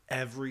claim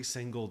every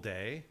single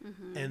day.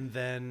 And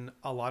then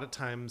a lot of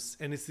times,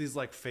 and it's these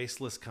like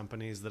faceless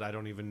companies that I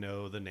don't even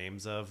know the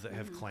names of that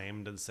have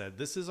claimed and said,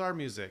 this is our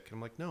music. And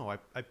I'm like, no,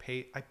 I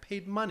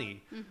paid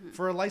money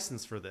for a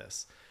license for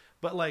this.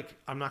 But like,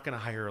 I'm not going to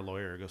hire a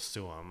lawyer to go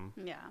sue them,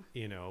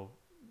 you know,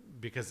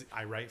 because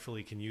I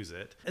rightfully can use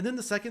it. And then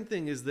the second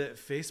thing is that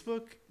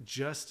Facebook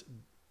just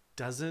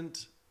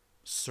doesn't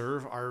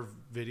serve our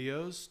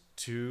videos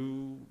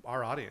to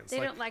our audience.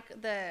 They don't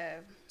like the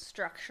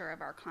structure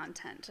of our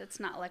content. It's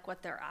not like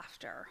what they're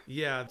after.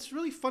 Yeah, it's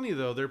really funny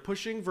though. They're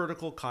pushing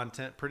vertical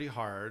content pretty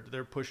hard.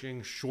 They're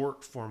pushing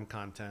short form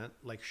content,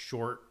 like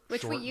short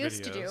we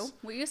used videos. to do.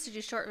 We used to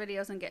do short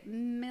videos and get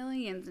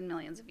millions and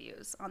millions of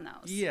views on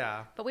those.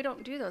 Yeah. But we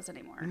don't do those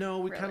anymore. No,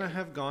 we kind of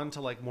have gone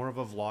to like more of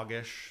a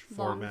vlogish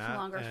format.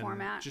 Longer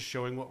format. Just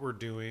showing what we're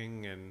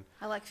doing. And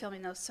I like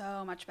filming those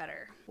so much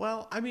better.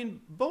 Well, I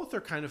mean, both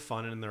are kind of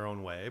fun in their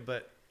own way,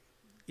 but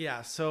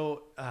yeah,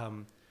 so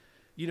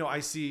you know,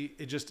 I see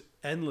it just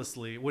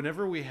endlessly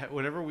whenever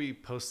we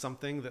post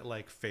something that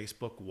like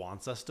Facebook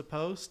wants us to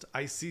post.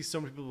 I see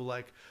so many people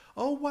like,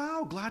 oh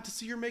wow, glad to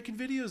see you're making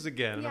videos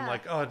again. And I'm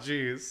like, oh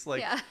geez,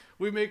 like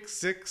we make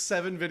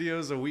 6-7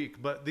 videos a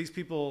week, but these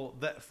people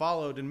that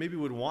followed and maybe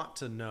would want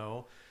to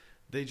know,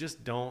 they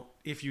just don't.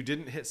 If you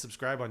didn't hit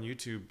subscribe on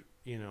YouTube,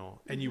 you know,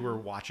 and you were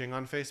watching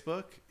on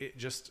Facebook, it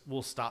just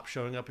will stop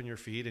showing up in your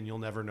feed and you'll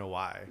never know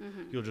why.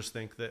 You'll just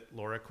think that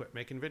Laura quit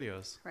making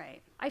videos.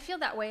 Right. I feel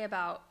that way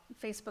about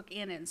Facebook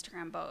and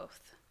Instagram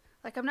both.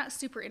 Like, I'm not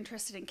super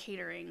interested in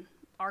catering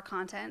our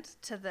content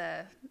to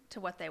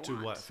what they want. To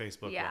what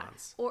Facebook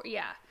wants. Or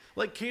yeah.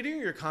 Like catering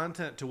your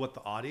content to what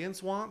the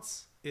audience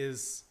wants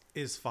is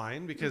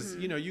fine because,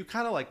 you know, you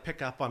kind of like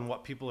pick up on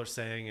what people are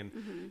saying.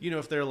 And, you know,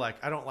 if they're like,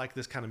 I don't like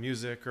this kind of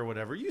music or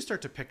whatever, you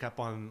start to pick up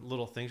on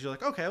little things. You're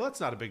like, okay, well, that's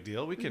not a big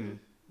deal. We can,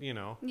 you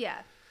know,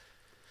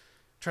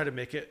 try to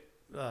make it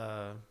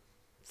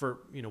for,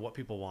 you know, what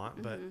people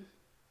want. But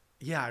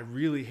yeah, I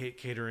really hate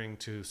catering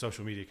to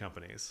social media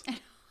companies.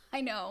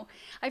 I know.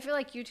 I feel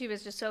like YouTube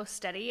is just so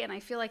steady. And I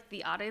feel like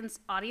the audience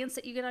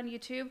that you get on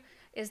YouTube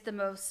is the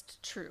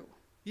most true.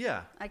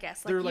 Yeah. I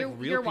guess. Like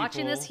you're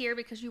watching this here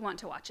because you want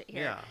to watch it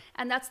here. Yeah.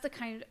 And that's the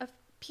kind of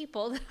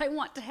people that I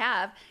want to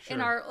have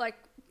in our like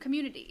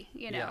community,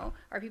 you know,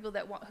 are people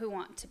that who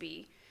want to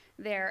be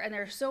there. And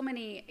there's so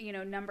many, you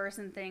know, numbers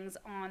and things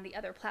on the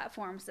other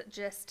platforms that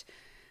just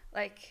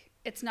like,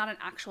 it's not an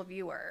actual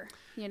viewer,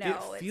 you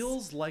know. It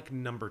feels like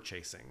number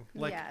chasing.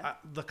 Like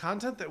the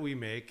content that we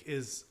make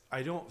is,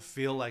 I don't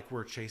feel like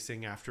we're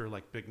chasing after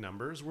like big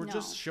numbers. We're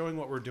just showing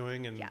what we're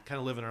doing and kind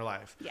of living our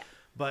life. Yeah.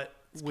 But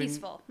it's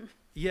peaceful.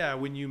 Yeah,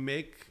 when you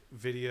make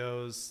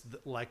videos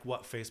like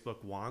what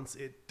Facebook wants,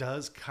 it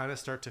does kind of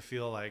start to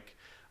feel like,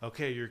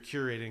 okay, you're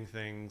curating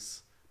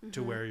things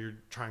to where you're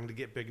trying to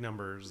get big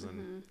numbers.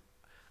 And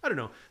I don't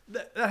know,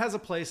 that has a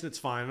place and it's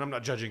fine. And I'm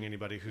not judging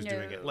anybody who's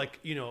doing it. Like,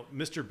 you know,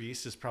 Mr.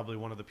 Beast is probably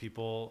one of the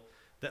people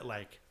that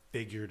like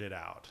figured it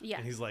out. Yeah.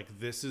 And he's like,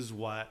 this is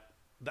what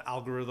the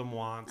algorithm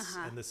wants.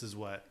 And this is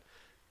what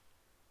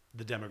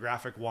the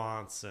demographic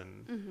wants.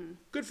 And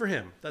good for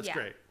him. That's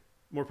great.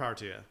 More power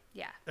to you.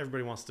 Yeah.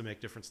 Everybody wants to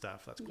make different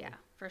stuff. That's cool. Yeah,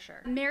 for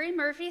sure. Mary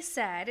Murphy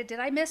said, did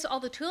I miss all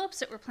the tulips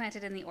that were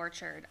planted in the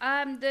orchard?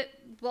 I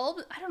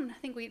don't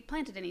think we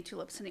planted any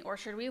tulips in the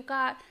orchard. We've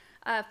got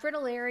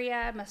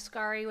fritillaria,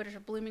 muscari, which are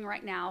blooming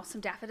right now.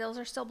 Some daffodils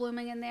are still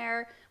blooming in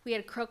there. We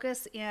had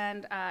crocus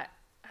and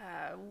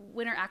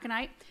winter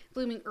aconite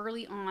blooming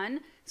early on.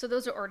 So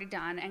those are already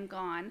done and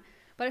gone.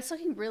 But it's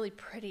looking really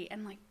pretty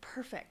and like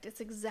perfect.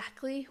 It's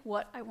exactly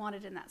what I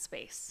wanted in that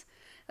space.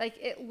 Like,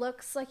 it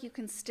looks like you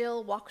can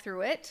still walk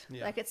through it.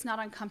 Yeah. Like, it's not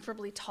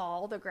uncomfortably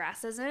tall. The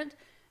grass isn't.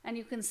 And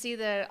you can see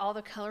all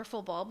the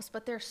colorful bulbs,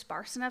 but they're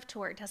sparse enough to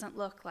where it doesn't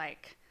look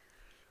like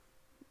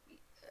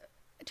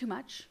too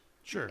much.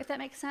 Sure. If that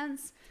makes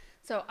sense.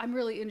 So I'm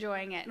really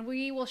enjoying it. And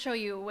we will show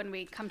you when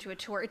we come to a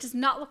tour. It does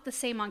not look the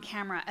same on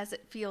camera as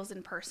it feels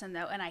in person,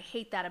 though. And I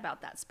hate that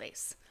about that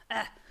space.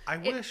 I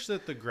wish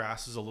that the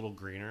grass is a little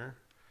greener.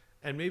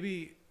 And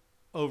maybe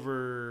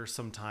over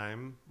some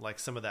time, like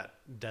some of that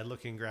dead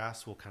looking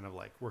grass will kind of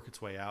like work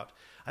its way out.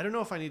 I don't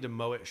know if I need to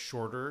mow it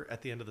shorter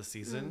at the end of the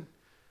season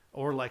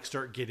or like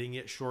start getting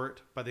it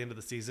short by the end of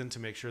the season to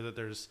make sure that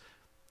there's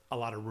a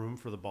lot of room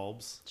for the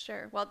bulbs.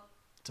 Sure. Well,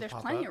 there's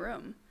plenty of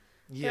room.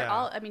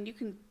 Yeah. I mean, you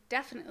can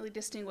definitely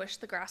distinguish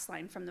the grass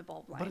line from the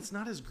bulb line. But it's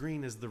not as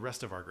green as the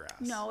rest of our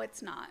grass. No,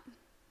 it's not.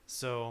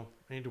 So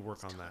I need to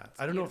work on that.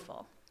 I don't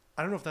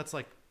know if that's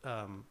like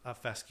a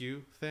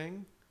fescue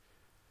thing.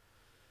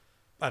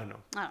 I don't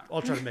know.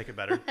 I'll try to make it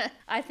better.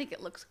 I think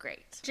it looks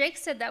great. Jake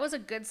said that was a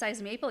good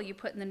sized maple you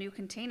put in the new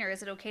container.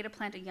 Is it okay to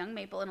plant a young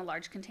maple in a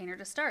large container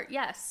to start?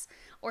 Yes.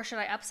 Or should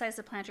I upsize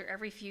the planter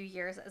every few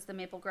years as the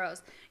maple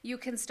grows? You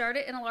can start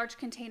it in a large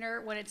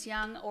container when it's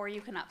young, or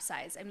you can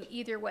upsize. I mean,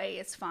 either way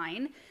is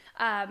fine.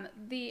 I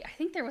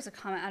think there was a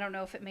comment, I don't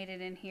know if it made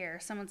it in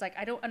here. Someone's like,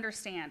 I don't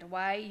understand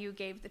why you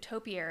gave the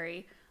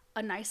topiary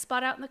a nice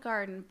spot out in the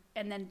garden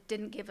and then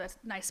didn't give a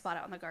nice spot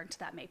out in the garden to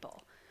that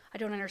maple. I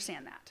don't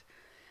understand that.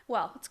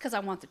 Well, it's because I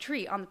want the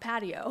tree on the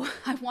patio.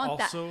 I want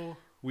that. Also,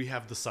 we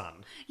have the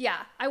sun. Yeah,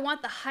 I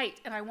want the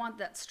height and I want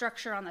that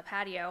structure on the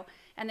patio.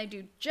 And they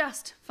do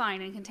just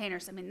fine in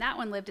containers. I mean, that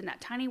one lived in that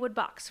tiny wood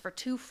box for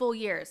 2 full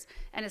years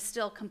and is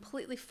still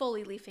completely,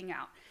 fully leafing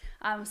out.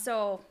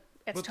 So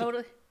it's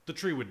totally... The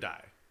tree would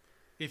die.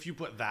 If you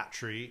put that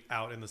tree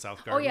out in the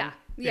south garden. Oh, yeah.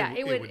 Yeah,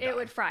 it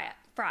would fry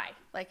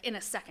like in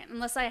a second.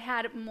 Unless I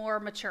had more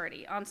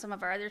maturity on some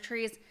of our other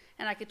trees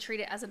and I could treat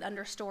it as an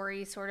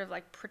understory sort of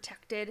like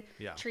protected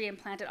tree and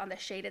plant it on the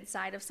shaded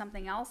side of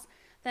something else,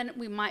 then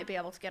we might be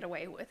able to get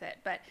away with it.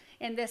 But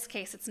in this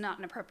case, it's not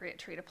an appropriate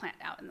tree to plant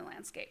out in the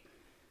landscape.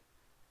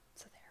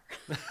 So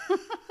there.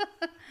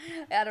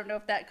 I don't know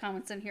if that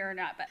comment's in here or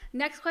not. But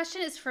next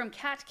question is from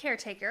Cat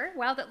Caretaker.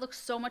 Wow, that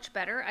looks so much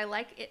better. I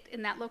like it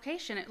in that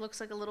location. It looks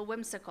like a little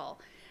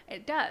whimsical.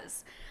 It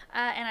does.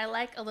 And I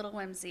like a little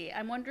whimsy.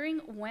 I'm wondering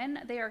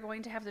when they are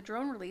going to have the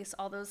drone release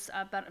all those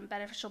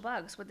beneficial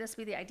bugs. Would this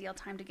be the ideal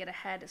time to get a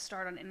head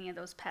start on any of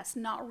those pests?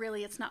 Not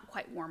really. It's not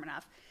quite warm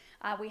enough.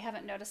 We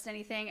haven't noticed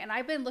anything. And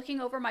I've been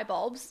looking over my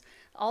bulbs.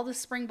 All the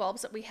spring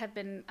bulbs that we have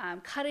been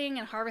cutting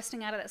and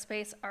harvesting out of that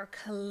space are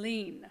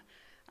clean.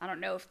 I don't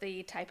know if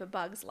the type of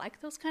bugs like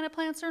those kind of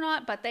plants or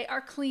not, but they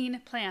are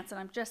clean plants. And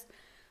I'm just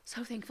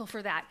so thankful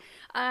for that.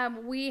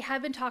 We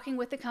have been talking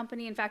with the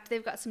company. In fact,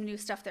 they've got some new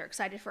stuff they're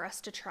excited for us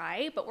to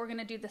try, but we're going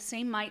to do the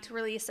same mite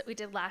release that we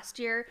did last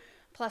year,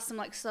 plus some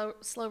like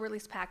slow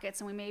release packets,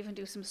 and we may even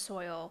do some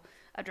soil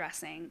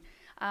addressing.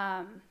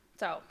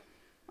 So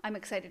I'm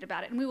excited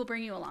about it, and we will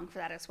bring you along for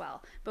that as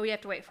well. But we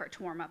have to wait for it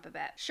to warm up a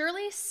bit.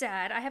 Shirley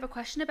said, I have a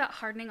question about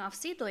hardening off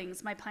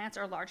seedlings. My plants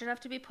are large enough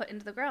to be put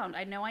into the ground.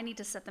 I know I need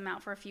to set them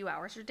out for a few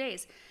hours or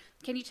days.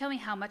 Can you tell me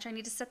how much I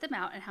need to set them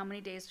out and how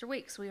many days or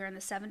weeks? We are in the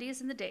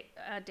 70s in the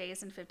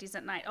days and 50s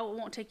at night. Oh, it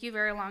won't take you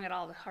very long at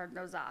all to harden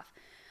those off.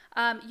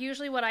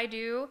 Usually what I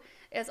do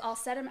is I'll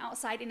set them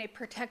outside in a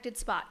protected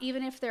spot.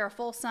 Even if they're a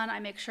full sun, I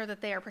make sure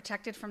that they are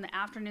protected from the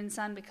afternoon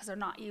sun because they're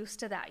not used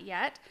to that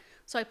yet.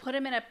 So I put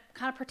them in a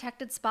kind of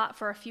protected spot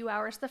for a few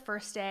hours the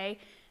first day,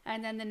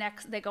 and then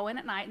they go in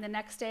at night, and the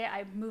next day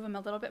I move them a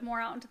little bit more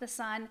out into the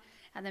sun,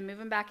 and then move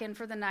them back in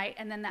for the night.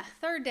 And then that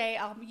third day,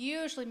 I'll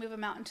usually move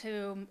them out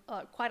into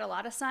quite a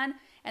lot of sun,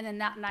 and then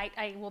that night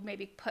I will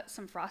maybe put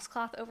some frost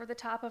cloth over the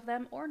top of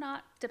them, or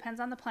not,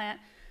 depends on the plant.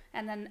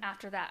 And then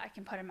after that, I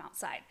can put them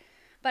outside.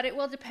 But it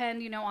will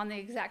depend, on the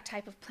exact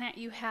type of plant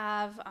you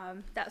have,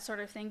 that sort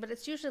of thing. But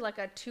it's usually like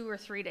a 2 or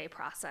 3 day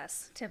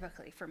process,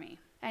 typically for me.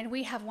 And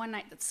we have one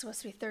night that's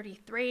supposed to be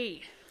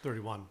 33.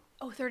 31.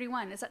 Oh,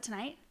 31. Is that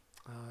tonight?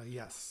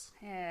 Yes.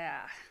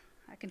 Yeah,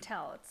 I can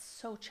tell. It's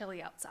so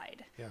chilly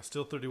outside. Yeah,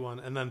 still 31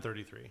 and then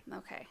 33.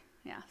 Okay,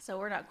 yeah. So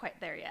we're not quite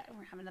there yet.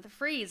 We're having another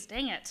freeze.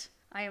 Dang it.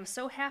 I am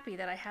so happy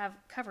that I have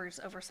covers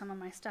over some of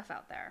my stuff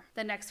out there.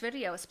 The next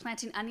video is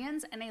planting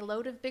onions and a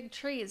load of big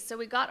trees. So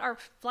we got our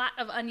flat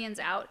of onions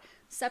out,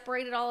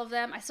 separated all of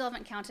them. I still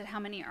haven't counted how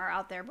many are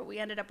out there, but we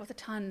ended up with a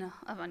ton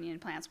of onion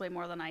plants, way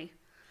more than I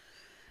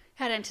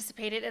had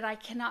anticipated. And I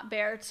cannot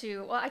bear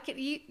to,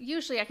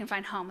 usually I can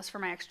find homes for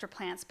my extra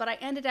plants, but I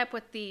ended up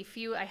with the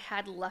few I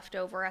had left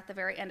over at the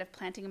very end of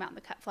planting them out in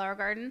the cut flower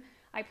garden.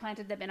 I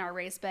planted them in our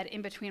raised bed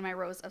in between my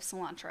rows of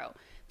cilantro,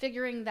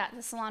 figuring that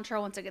the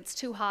cilantro, once it gets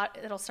too hot,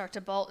 it'll start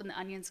to bolt and the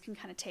onions can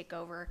kind of take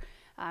over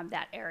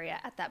that area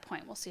at that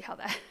point. We'll see how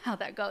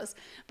that goes.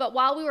 But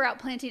while we were out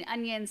planting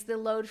onions, the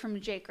load from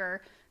Jaker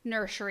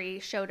Nursery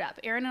showed up.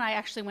 Aaron and I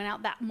actually went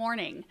out that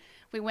morning.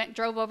 We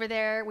drove over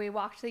there, we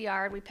walked the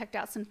yard, we picked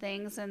out some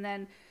things, and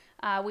then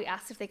we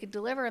asked if they could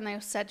deliver, and they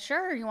said,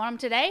 sure, you want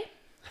them today?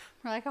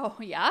 We're like, oh,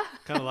 yeah.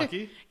 Kind of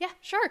lucky. Yeah,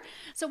 sure.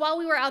 So while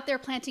we were out there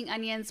planting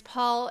onions,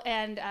 Paul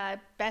and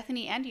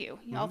Bethany and you,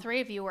 all three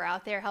of you were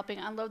out there helping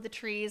unload the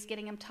trees,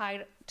 getting them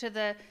tied to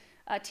the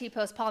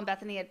T-post. Paul and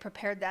Bethany had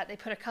prepared that. They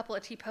put a couple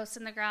of T-posts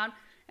in the ground,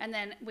 and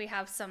then we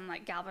have some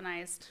like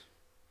galvanized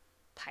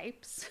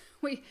pipes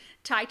we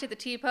tie to the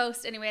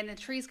T-post anyway, and the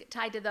trees get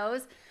tied to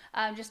those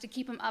just to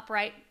keep them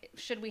upright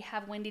should we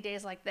have windy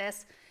days like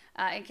this.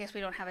 In case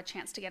we don't have a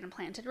chance to get them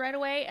planted right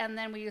away. And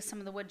then we use some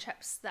of the wood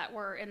chips that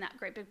were in that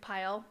great big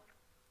pile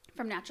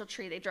from Natural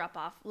Tree. They drop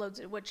off loads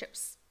of wood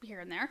chips here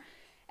and there.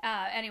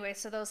 Anyway,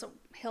 so those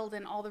held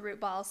in all the root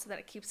balls so that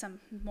it keeps them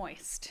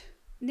moist.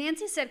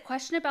 Nancy said,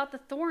 question about the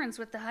thorns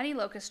with the honey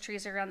locust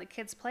trees around the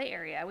kids' play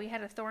area. We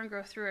had a thorn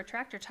grow through a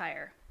tractor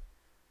tire.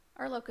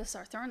 Our locusts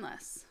are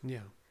thornless. Yeah.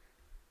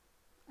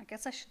 I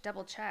guess I should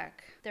double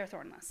check. They're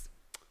thornless.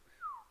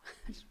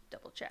 Just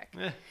double check.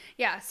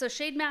 Yeah, so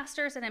Shade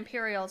Masters and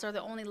Imperials are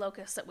the only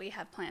locusts that we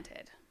have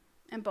planted,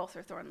 and both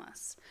are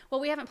thornless.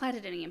 Well, we haven't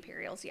planted any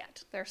Imperials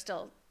yet. They're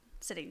still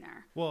sitting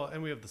there. Well,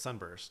 and we have the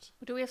Sunburst.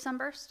 Do we have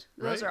Sunburst?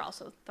 Right? Those are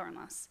also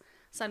thornless.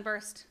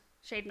 Sunburst,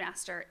 Shade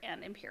Master,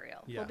 and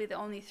Imperial will be the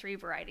only 3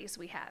 varieties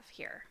we have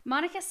here.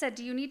 Monica said,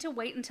 do you need to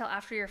wait until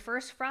after your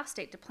first frost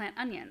date to plant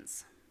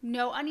onions?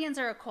 No, onions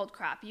are a cold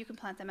crop. You can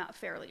plant them out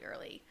fairly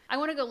early. I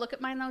want to go look at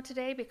mine though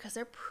today because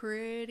they're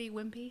pretty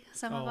wimpy,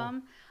 some of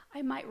them.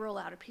 I might roll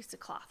out a piece of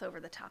cloth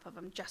over the top of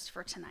them just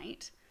for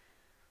tonight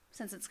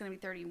since it's going to be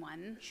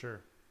 31.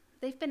 Sure.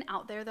 They've been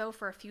out there though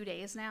for a few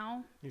days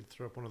now. Need to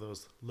throw up one of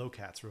those low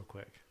cats real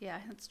quick. Yeah,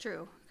 that's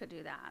true. Could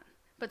do that.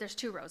 But there's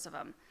 2 rows of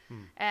them.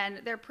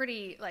 And they're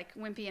pretty like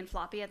wimpy and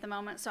floppy at the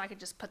moment, so I could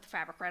just put the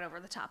fabric right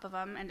over the top of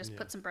them and just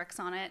put some bricks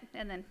on it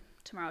and then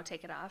tomorrow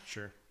take it off.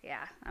 Sure.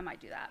 Yeah, I might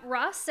do that.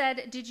 Ross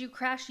said, did you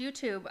crash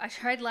YouTube? I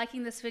tried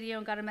liking this video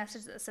and got a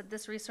message that said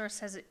this resource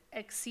has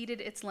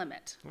exceeded its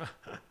limit.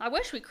 I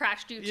wish we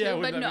crashed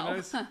YouTube, but no.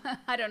 Nice?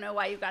 I don't know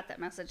why you got that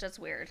message. That's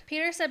weird.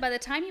 Peter said, by the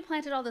time you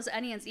planted all those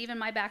onions, even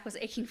my back was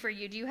aching for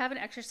you. Do you have an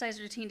exercise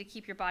routine to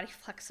keep your body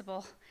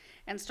flexible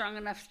and strong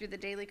enough to do the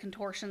daily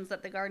contortions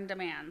that the garden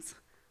demands?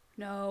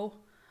 No,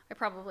 I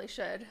probably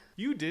should.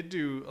 You did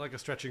do like a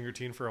stretching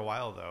routine for a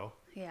while though.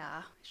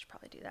 Yeah, I should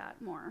probably do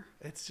that more.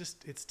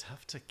 It's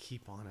tough to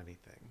keep on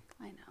anything.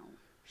 I know.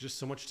 There's just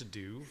so much to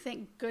do.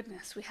 Thank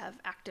goodness we have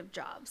active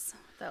jobs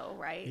though,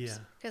 right? Yeah.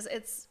 Because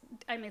it's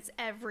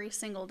every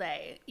single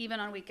day, even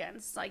on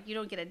weekends. Like you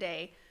don't get a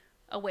day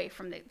away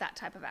from that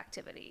type of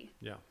activity.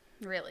 Yeah.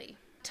 Really.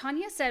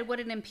 Tanya said, would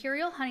an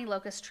imperial honey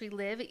locust tree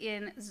live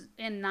in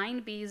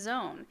 9B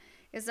zone?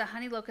 Is the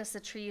honey locust the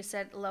tree you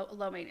said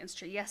low maintenance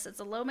tree? Yes, it's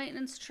a low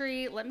maintenance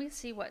tree. Let me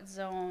see what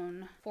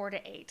zone 4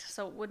 to 8.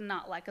 So it would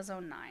not like a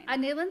zone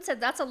 9. Nayland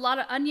said, that's a lot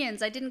of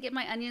onions. I didn't get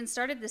my onions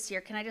started this year.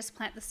 Can I just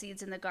plant the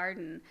seeds in the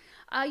garden?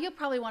 You'll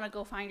probably want to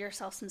go find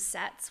yourself some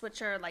sets,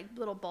 which are like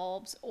little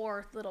bulbs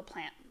or little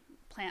plant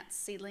plants,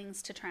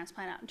 seedlings to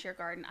transplant out into your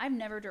garden. I've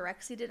never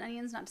direct seeded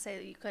onions, not to say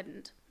that you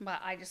couldn't,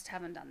 but I just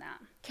haven't done that.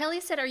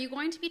 Kelly said, are you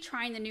going to be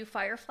trying the new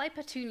Firefly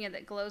Petunia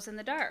that glows in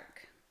the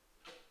dark?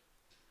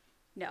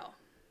 No.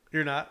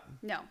 You're not?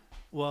 No.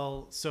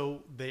 Well,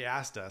 so they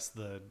asked us,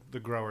 the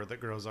grower that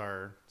grows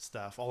our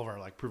stuff, all of our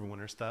like Proven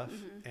Winner stuff.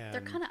 And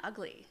they're kind of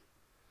ugly.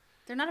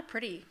 They're not a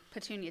pretty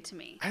petunia to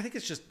me. I think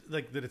it's just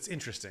like that it's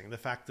interesting. The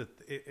fact that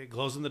it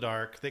glows in the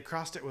dark. They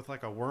crossed it with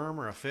like a worm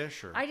or a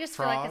fish or I just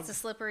frog. feel like it's a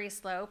slippery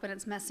slope and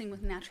it's messing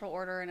with natural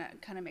order and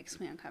it kind of makes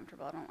me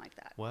uncomfortable. I don't like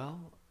that. Well,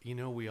 you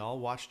know, we all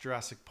watched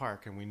Jurassic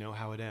Park and we know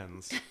how it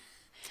ends.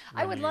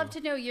 I would love to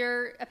know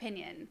your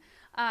opinion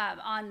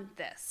on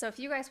this. So if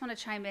you guys want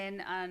to chime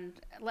in and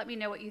let me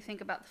know what you think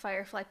about the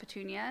Firefly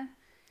Petunia.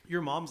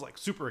 Your mom's like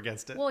super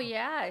against it. Well,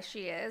 yeah,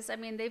 she is. I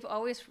mean, that's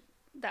always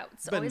been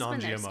been their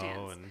non-GMO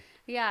stance. and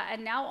Yeah,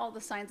 and now all the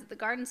signs at the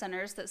garden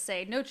centers that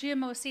say no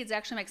GMO seeds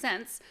actually make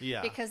sense.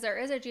 Yeah. Because there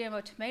is a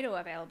GMO tomato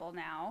available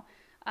now.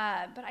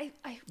 But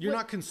you're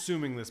not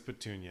consuming this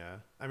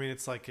petunia. I mean,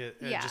 it's like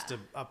just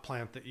a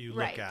plant that you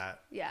look at.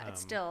 Yeah,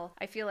 it's still,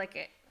 I feel like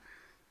it,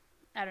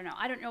 I don't know.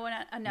 I don't know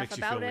enough makes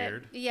you about feel it.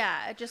 Weird.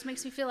 Yeah, it just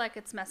makes me feel like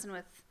it's messing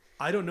with.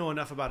 I don't know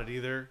enough about it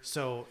either.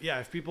 So yeah,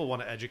 if people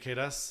want to educate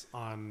us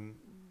on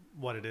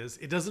what it is,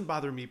 it doesn't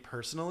bother me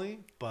personally,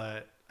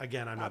 but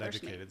again, I'm not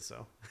educated,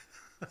 so.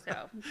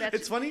 So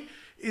it's funny.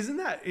 Isn't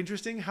that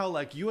interesting how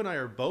like you and I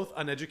are both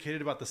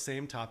uneducated about the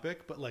same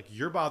topic, but like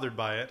you're bothered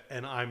by it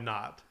and I'm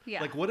not.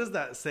 Yeah. Like what does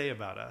that say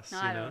about us?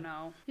 I don't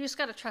know. You just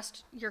got to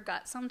trust your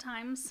gut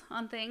sometimes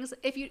on things.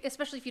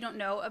 Especially if you don't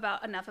know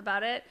enough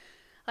about it.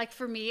 Like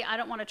for me, I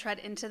don't want to tread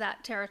into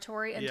that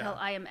territory until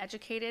I am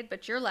educated,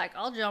 but you're like,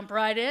 I'll jump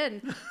right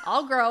in.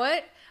 I'll grow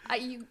it.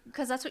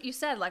 Because that's what you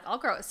said. Like, I'll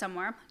grow it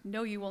somewhere.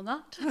 No, you will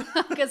not.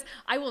 Because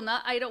I will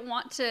not. I don't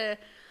want to.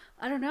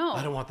 I don't know.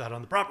 I don't want that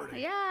on the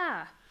property.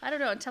 Yeah. I don't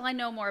know until I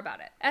know more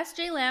about it.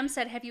 S.J. Lamb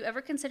said, have you ever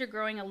considered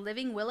growing a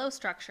living willow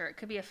structure? It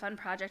could be a fun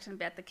project and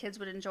bet the kids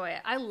would enjoy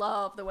it. I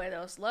love the way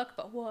those look,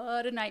 but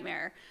what a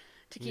nightmare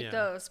to keep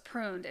those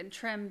pruned and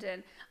trimmed.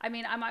 And I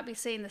mean, I might be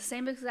saying the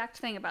same exact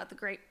thing about the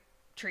grape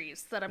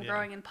trees that I'm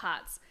growing in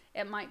pots.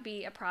 It might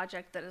be a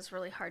project that is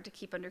really hard to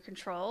keep under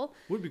control.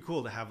 Would be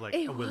cool to have like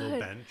a willow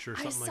bench or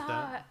something like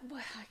that.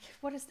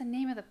 What is the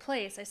name of the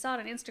place? I saw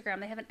it on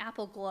Instagram. They have an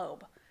apple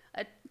globe.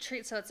 A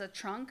tree, so it's a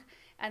trunk,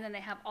 and then they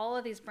have all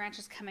of these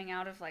branches coming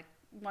out of like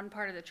one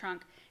part of the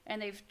trunk,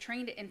 and they've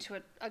trained it into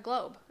a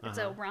globe. It's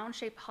a round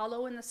shaped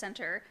hollow in the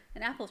center,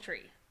 an apple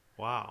tree.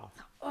 Wow.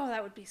 Oh,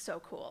 that would be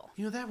so cool.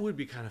 You know, that would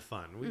be kind of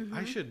fun.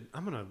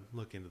 I'm going to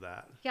look into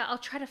that. Yeah, I'll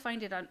try to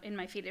find it in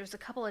my feed. It was a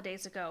couple of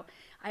days ago.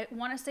 I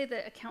want to say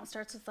the account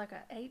starts with like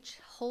a H,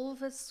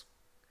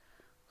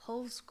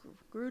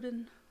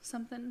 Holvsgruden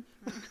something.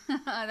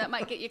 That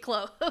might get you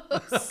close.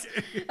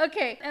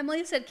 Okay.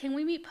 Emily said, can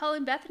we meet Paul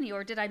and Bethany,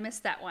 or did I miss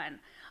that one?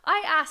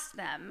 I asked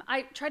them.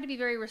 I try to be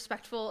very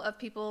respectful of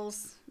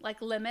people's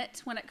like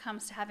limit when it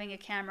comes to having a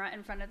camera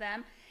in front of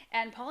them.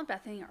 And Paul and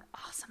Bethany are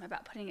awesome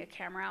about putting a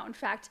camera out. In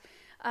fact,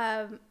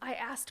 I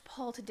asked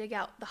Paul to dig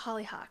out the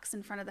hollyhocks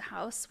in front of the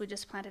house. We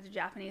just planted a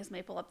Japanese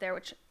maple up there,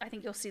 which I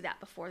think you'll see that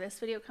before this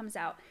video comes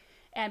out.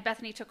 And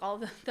Bethany took all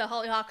the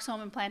hollyhocks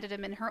home and planted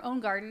them in her own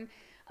garden.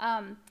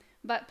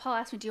 But Paul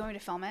asked me, do you want me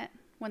to film it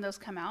when those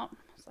come out?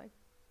 I was like,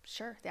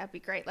 sure, that'd be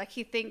great. Like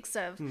he thinks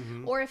of,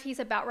 or if he's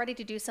about ready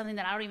to do something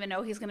that I don't even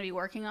know he's going to be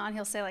working on,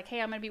 he'll say like,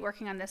 hey, I'm going to be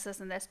working on this,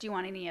 and this. Do you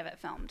want any of it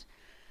filmed?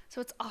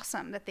 So it's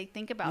awesome that they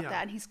think about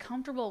that, and he's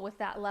comfortable with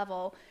that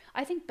level.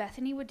 I think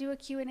Bethany would do a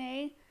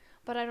Q&A,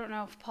 but I don't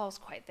know if Paul's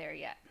quite there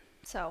yet.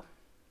 So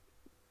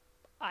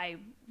I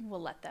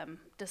will let them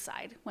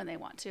decide when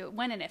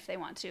and if they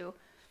want to.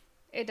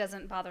 It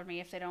doesn't bother me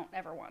if they don't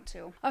ever want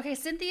to. Okay,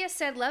 Cynthia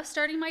said, love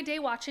starting my day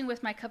watching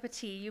with my cup of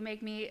tea. You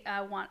make me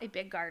want a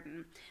big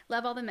garden.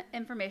 Love all the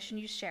information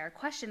you share.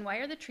 Question, why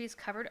are the trees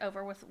covered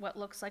over with what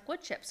looks like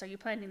wood chips? Are you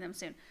planting them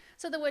soon?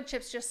 So the wood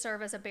chips just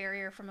serve as a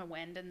barrier from the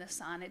wind and the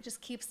sun. It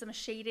just keeps them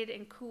shaded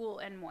and cool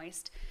and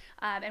moist.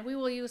 And we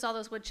will use all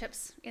those wood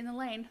chips in the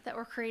lane that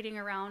we're creating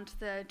around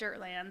the dirt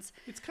lands.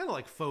 It's kind of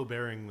like faux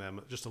bearing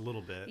them just a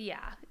little bit.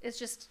 Yeah, it's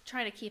just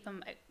trying to keep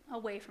them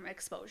away from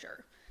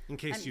exposure. In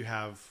case you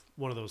have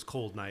one of those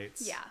cold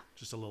nights. Yeah.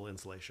 Just a little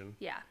insulation.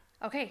 Yeah.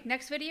 Okay,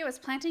 next video is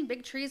planting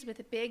big trees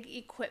with big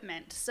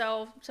equipment.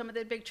 So some of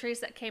the big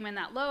trees that came in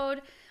that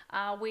load,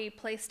 we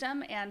placed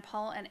them, and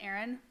Paul and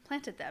Aaron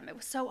planted them. It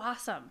was so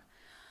awesome.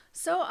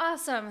 So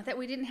awesome that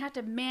we didn't have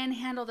to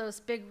manhandle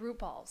those big root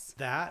balls.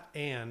 That,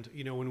 and,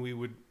 you know, when we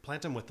would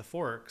plant them with the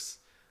forks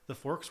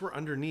were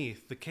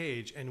underneath the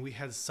cage, and we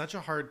had such a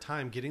hard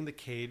time getting the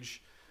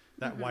cage,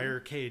 that wire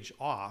cage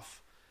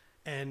off.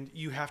 And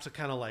you have to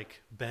kind of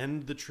like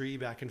bend the tree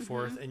back and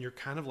forth, and you're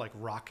kind of like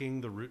rocking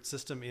the root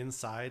system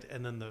inside,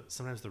 and then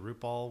sometimes the root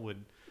ball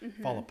would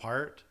fall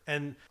apart.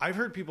 And I've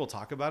heard people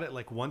talk about it,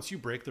 like once you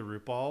break the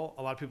root ball,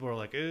 a lot of people are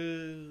like,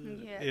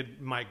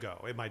 it might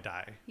go, it might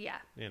die. Yeah.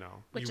 You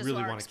know, which you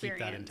really want to keep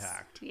that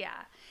intact. Yeah.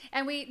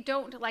 And we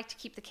don't like to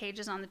keep the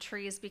cages on the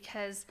trees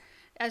because,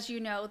 as you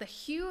know, the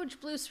huge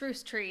blue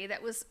spruce tree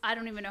that was, I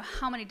don't even know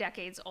how many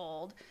decades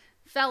old,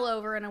 fell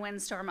over in a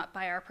windstorm up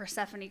by our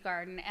Persephone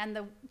garden, and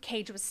the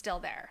cage was still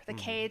there. The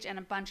cage and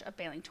a bunch of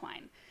baling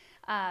twine.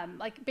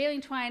 Like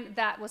baling twine,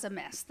 that was a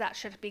miss. That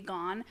should be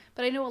gone.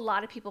 But I know a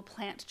lot of people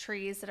plant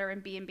trees that are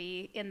in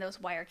B&B in those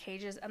wire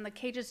cages, and the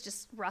cages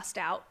just rust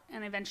out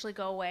and eventually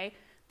go away.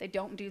 They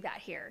don't do that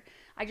here.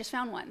 I just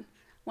found one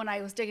when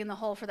I was digging the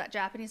hole for that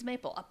Japanese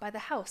maple up by the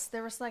house.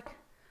 There was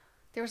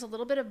a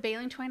little bit of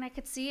baling twine I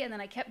could see, and then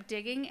I kept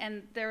digging,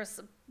 and there was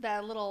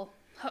that little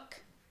hook.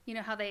 You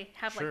know how they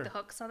have like the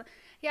hooks on it?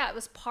 Yeah, it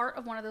was part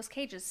of one of those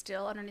cages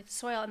still underneath the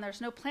soil, and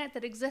there's no plant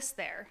that exists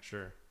there.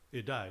 Sure.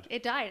 It died.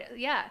 It died,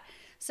 yeah.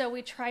 So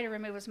we try to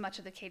remove as much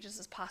of the cages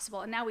as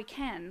possible, and now we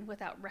can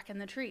without wrecking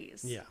the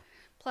trees. Yeah.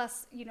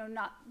 Plus,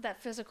 not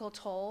that physical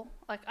toll.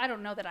 Like, I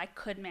don't know that I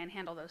could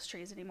manhandle those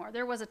trees anymore.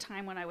 There was a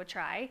time when I would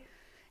try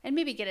and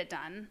maybe get it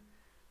done,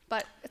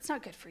 but it's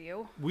not good for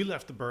you. We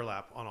left the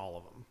burlap on all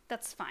of them.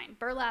 That's fine.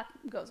 Burlap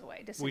goes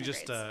away. We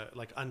just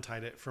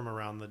untied it from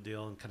around the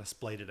deal and kind of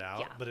splayed it out.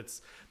 Yeah.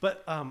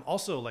 But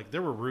also like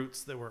there were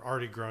roots that were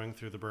already growing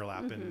through the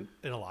burlap in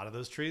a lot of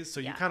those trees. So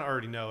you kind of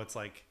already know it's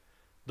like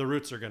the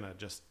roots are going to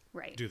just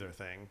do their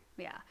thing.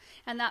 Yeah.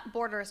 And that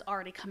border is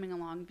already coming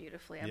along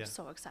beautifully. I'm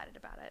so excited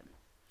about it.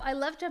 I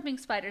love jumping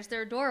spiders.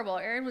 They're adorable.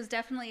 Aaron was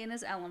definitely in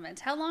his element.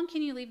 How long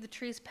can you leave the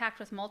trees packed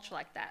with mulch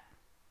like that?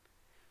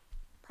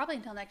 Probably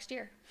until next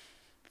year,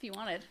 if you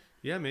wanted.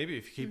 Yeah, maybe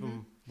if you keep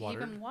them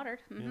watered. Keep them watered.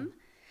 Yeah.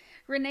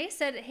 Renee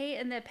said, hey,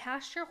 in the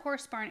pasture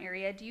horse barn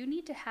area, do you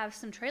need to have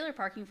some trailer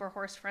parking for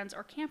horse friends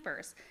or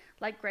campers,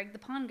 like Greg the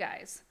Pond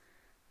Guys?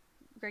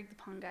 Greg the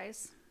Pond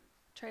Guys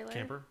trailer?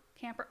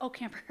 Camper? Oh,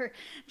 camper.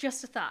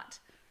 Just a thought.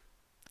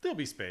 There'll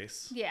be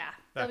space. Yeah.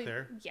 Back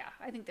there. Yeah,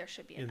 I think there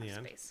should be in enough the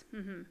end. Space.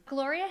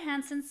 Gloria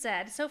Hansen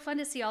said, so fun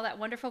to see all that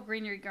wonderful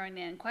greenery growing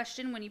in.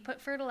 Question, when you put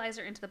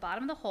fertilizer into the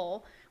bottom of the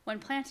hole, when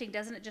planting,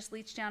 doesn't it just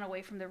leach down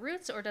away from the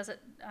roots, or does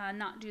it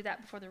not do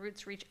that before the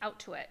roots reach out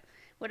to it?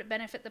 Would it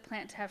benefit the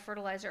plant to have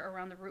fertilizer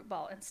around the root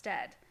ball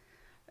instead?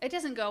 It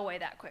doesn't go away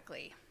that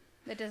quickly.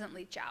 It doesn't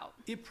leach out.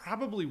 It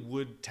probably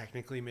would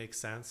technically make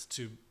sense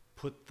to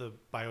put the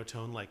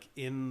biotone like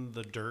in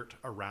the dirt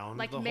around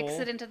the hole. Like mix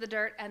it into the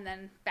dirt and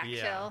then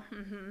backfill.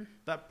 Yeah.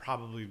 That'd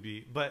probably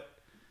be, but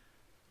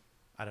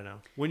I don't know.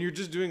 When you're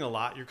just doing a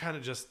lot, you're kind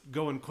of just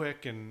going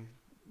quick,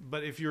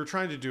 but if you're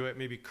trying to do it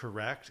maybe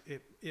correct,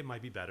 it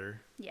might be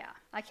better. Yeah.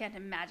 I can't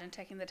imagine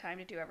taking the time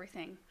to do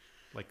everything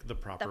like the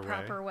proper way. The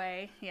proper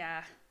way.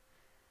 Yeah.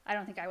 I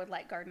don't think I would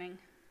like gardening.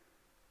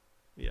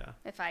 Yeah.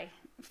 If I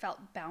felt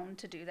bound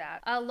to do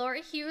that. Laura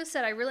Hughes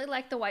said, I really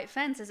like the white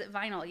fence. Is it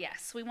vinyl?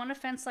 Yes. We want a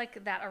fence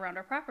like that around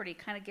our property.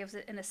 Kind of gives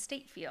it an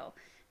estate feel.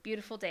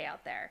 Beautiful day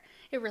out there.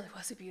 It really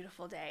was a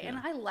beautiful day. Yeah. And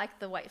I like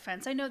the white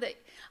fence. I know that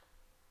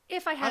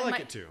if I had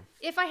it too.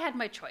 If I had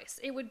my choice,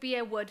 it would be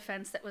a wood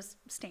fence that was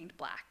stained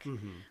black.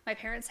 My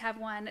parents have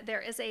one.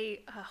 There is a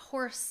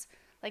horse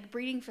like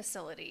breeding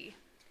facility.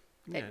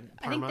 Yeah,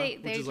 Parma, I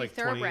think they do like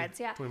thoroughbreds.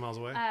 20 miles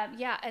away.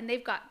 Yeah, and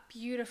they've got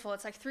beautiful.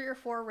 It's like 3 or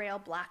 4 rail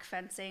black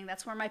fencing.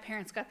 That's where my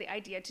parents got the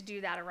idea to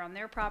do that around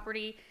their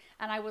property,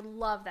 and I would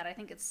love that. I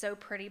think it's so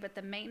pretty, but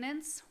the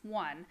maintenance,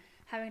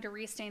 having to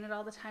restain it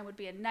all the time would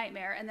be a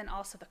nightmare, and then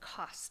also the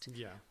cost.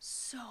 Yeah,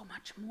 so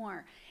much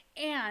more.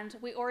 And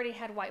we already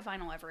had white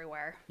vinyl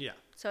everywhere. Yeah,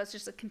 so it's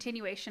just a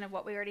continuation of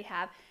what we already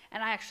have,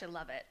 and I actually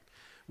love it.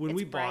 When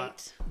we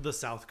bought the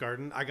South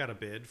Garden, I got a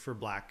bid for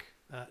black.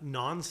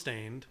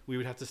 Non-stained, we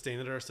would have to stain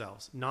it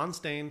ourselves.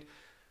 Non-stained,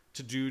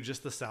 to do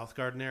just the South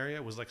Garden area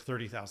was like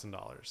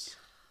 $30,000.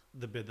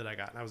 The bid that I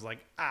got, and I was like,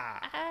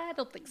 I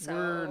don't think so.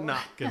 We're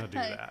not gonna do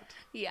that.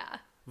 Yeah.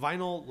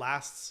 Vinyl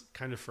lasts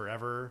kind of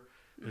forever.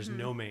 There's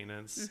no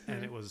maintenance,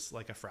 and it was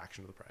like a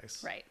fraction of the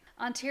price. Right.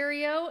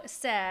 Ontario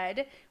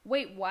said,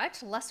 "Wait,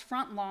 what? Less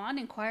front lawn?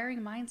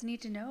 Inquiring minds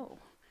need to know."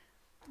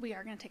 We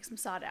are gonna take some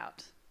sod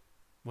out.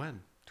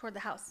 When? Toward the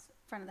house,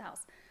 front of the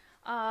house.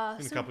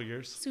 In a couple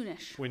years?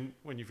 Soonish.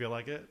 When you feel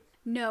like it?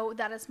 No,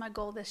 that is my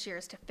goal this year,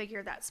 is to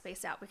figure that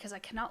space out, because I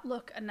cannot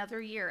look another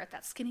year at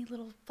that skinny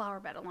little flower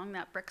bed along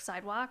that brick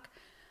sidewalk.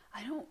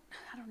 I don't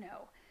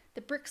know.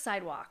 The brick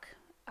sidewalk,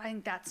 I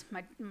think that's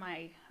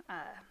my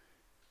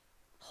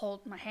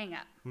hang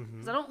up.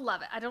 Because I don't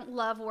love it. I don't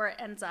love where it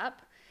ends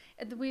up.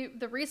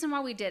 The reason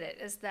why we did it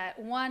is that,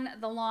 one,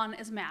 the lawn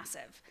is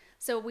massive.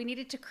 So we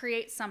needed to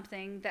create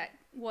something that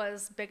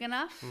was big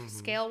enough,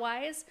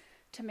 scale-wise,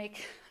 to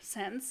make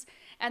sense.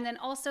 And then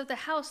also the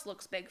house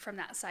looks big from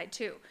that side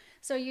too.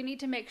 So you need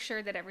to make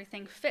sure that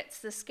everything fits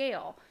the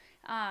scale.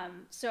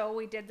 So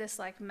we did this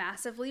like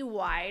massively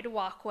wide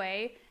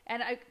walkway,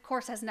 and of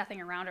course has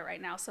nothing around it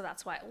right now. So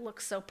that's why it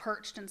looks so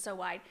perched and so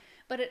wide.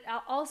 But it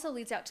also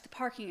leads out to the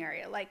parking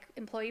area, like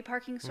employee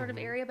parking sort of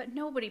area, but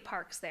nobody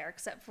parks there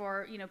except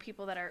for,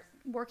 people that are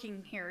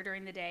working here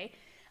during the day.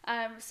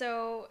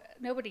 So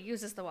nobody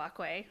uses the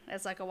walkway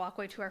as like a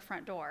walkway to our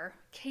front door.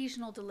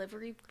 Occasional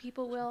delivery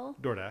people will.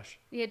 DoorDash.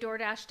 Yeah,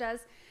 DoorDash does.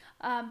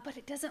 But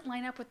it doesn't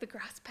line up with the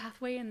grass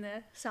pathway in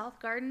the South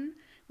Garden.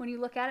 When you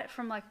look at it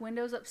from like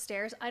windows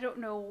upstairs, I don't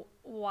know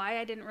why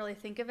I didn't really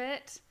think of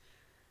it.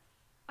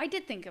 I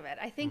did think of it.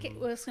 I think it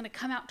was going to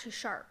come out too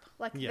sharp.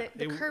 Like Yeah,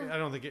 the curve. I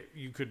don't think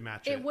you could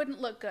match it. It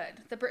wouldn't look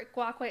good. The brick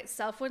walkway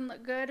itself wouldn't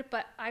look good,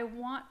 but I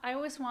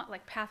always want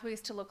like pathways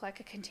to look like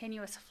a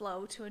continuous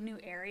flow to a new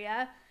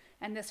area.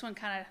 And this one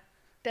kind of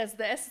does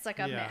this. It's like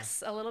a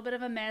miss, a little bit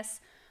of a miss,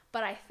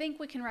 but I think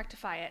we can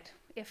rectify it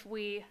if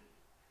we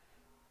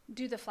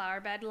do the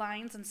flower bed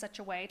lines in such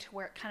a way to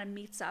where it kind of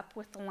meets up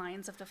with the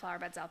lines of the flower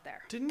beds out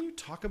there. Didn't you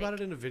talk about it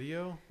in a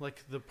video?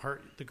 Like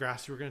the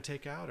grass you were going to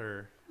take out,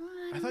 or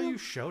I thought you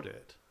showed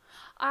it.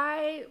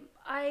 I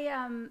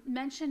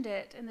mentioned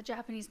it in the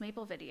Japanese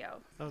maple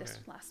video this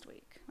last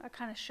week. I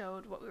kind of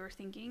showed what we were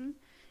thinking.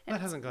 And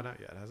that hasn't gone out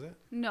yet, has it?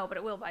 No, but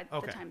it will by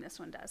the time this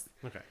one does.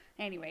 Okay.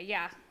 Anyway,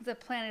 yeah, the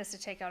plan is to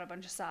take out a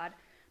bunch of sod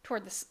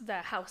toward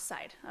the house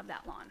side of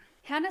that lawn.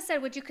 Hannah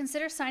said, would you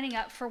consider signing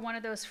up for one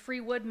of those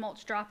free wood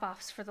mulch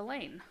drop-offs for the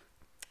lane?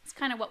 It's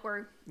kind of what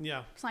we're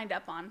signed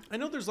up on. I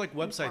know there's like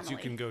websites you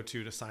can go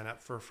to sign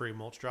up for free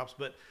mulch drops,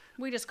 but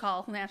we just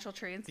call Natural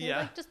Tree and say,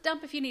 like, just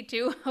dump if you need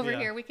to over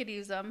here. We could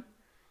use them.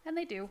 And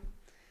they do.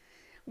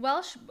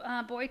 Welsh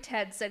boy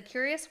Ted said,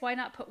 curious, why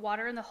not put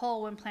water in the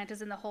hole when plant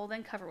is in the hole,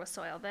 then cover with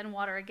soil, then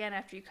water again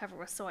after you cover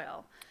with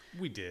soil?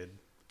 We did.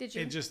 Did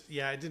you? It just,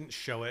 it didn't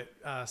show it.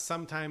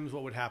 Sometimes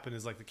what would happen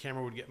is like the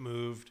camera would get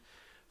moved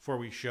before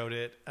we showed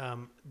it.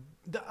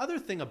 The other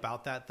thing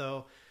about that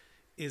though,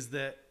 is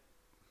that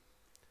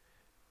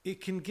it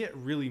can get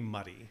really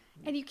muddy.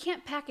 And you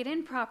can't pack it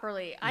in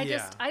properly. I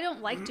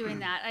don't like doing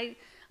that.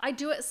 I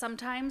do it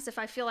sometimes if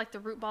I feel like the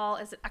root ball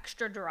is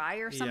extra dry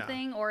or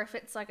something, or if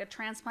it's like a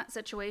transplant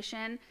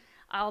situation,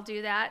 I'll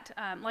do that.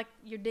 Like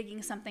you're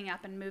digging something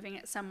up and moving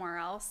it somewhere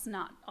else,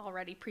 not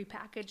already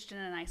prepackaged in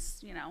a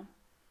nice,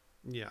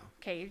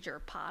 cage or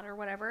pot or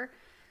whatever.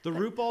 The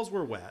root balls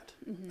were wet,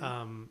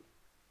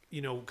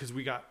 because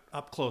we got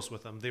up close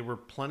with them. They were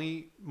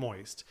plenty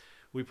moist.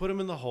 We put them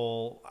in the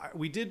hole.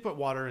 We did put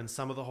water in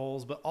some of the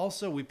holes, but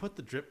also we put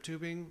the drip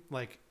tubing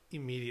like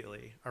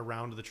immediately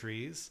around the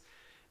trees,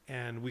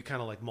 and we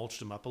kind of like mulched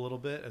them up a little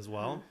bit as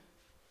well.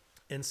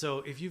 And so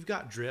if you've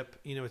got drip,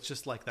 it's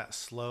just like that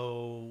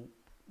slow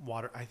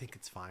water. I think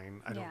it's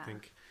fine. I don't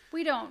think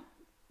we don't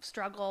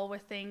struggle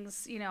with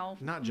things,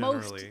 not generally.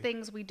 Most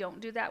things we don't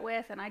do that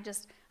with. And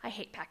I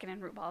hate packing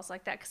in root balls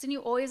like that. Cause then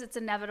it's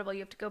inevitable. You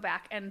have to go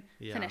back and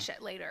finish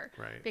it later,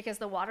 right? Because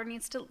the water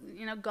needs to,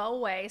 go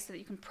away so that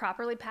you can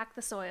properly pack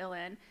the soil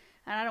in.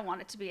 And I don't want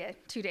it to be a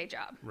 2-day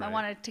job. Right. I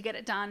wanted to get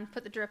it done,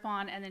 put the drip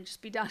on, and then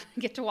just be done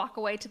and get to walk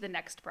away to the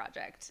next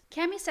project.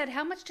 Cami said,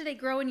 how much do they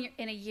grow in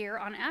a year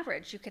on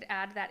average? You could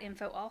add that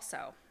info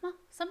also. Well,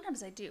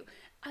 sometimes I do.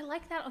 I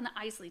like that on the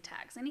Isley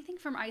tags. Anything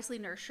from Isley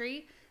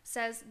Nursery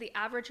says the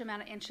average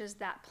amount of inches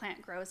that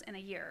plant grows in a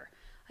year.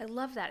 I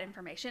love that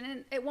information.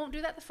 And it won't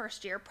do that the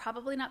first year,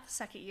 probably not the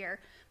second year,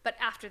 but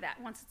after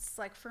that, once it's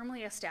like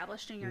firmly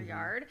established in your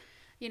yard,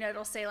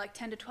 it'll say like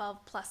 10 to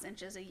 12 plus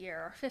inches a year,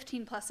 or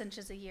 15 plus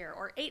inches a year,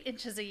 or 8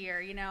 inches a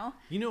year,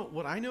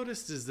 What I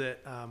noticed is that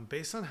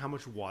based on how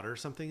much water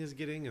something is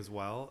getting as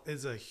well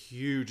is a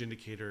huge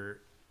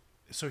indicator.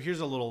 So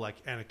here's a little like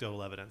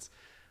anecdotal evidence.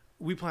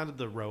 We planted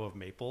the row of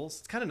maples.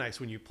 It's kind of nice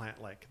when you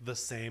plant like the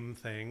same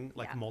thing,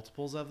 like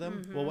multiples of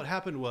them. Well, what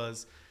happened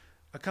was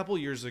a couple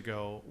years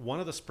ago, one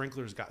of the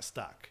sprinklers got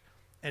stuck.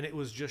 And it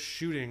was just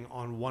shooting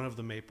on one of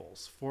the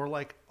maples for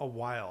like a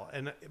while.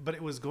 But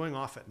it was going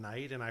off at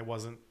night and I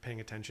wasn't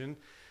paying attention.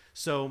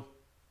 So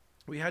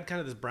we had kind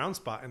of this brown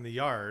spot in the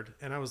yard.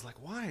 And I was like,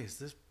 why is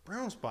this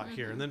brown spot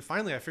here? And then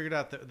finally I figured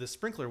out that the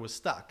sprinkler was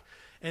stuck.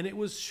 And it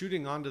was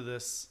shooting onto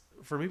this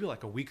for maybe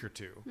like a week or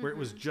two, where it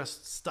was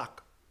just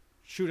stuck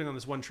shooting on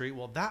this one tree.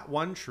 Well, that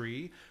one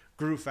tree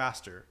grew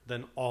faster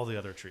than all the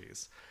other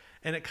trees.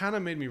 And it kind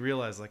of made me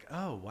realize like,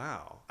 oh,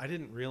 wow, I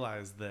didn't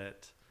realize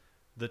that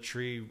the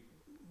tree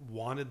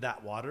wanted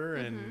that water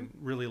and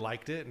really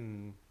liked it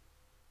and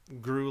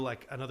grew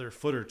like another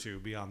foot or two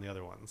beyond the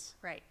other ones.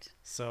 Right.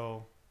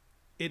 So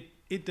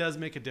it does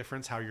make a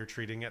difference how you're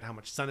treating it, how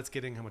much sun it's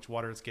getting, how much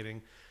water it's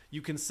getting.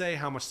 You can say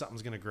how much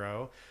something's going to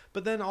grow,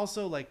 but then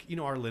also like,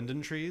 our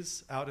linden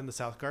trees out in the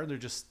south garden,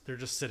 they're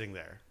just sitting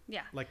there.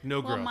 Yeah. Like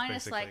no growth,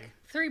 minus basically. Like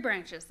 3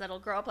 branches that'll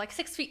grow up like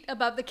 6 feet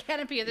above the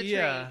canopy of the tree.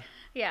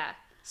 Yeah.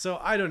 So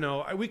I don't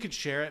know. We could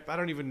share it, but I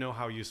don't even know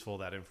how useful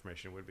that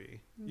information would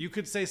be. You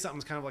could say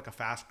something's kind of like a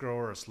fast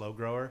grower or a slow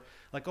grower.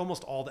 Like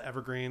almost all the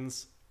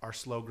evergreens are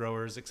slow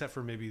growers, except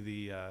for maybe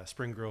the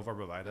spring grove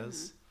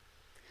arborvitaes.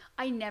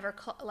 I never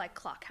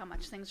clock how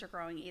much things are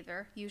growing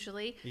either,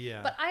 usually.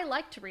 Yeah. But I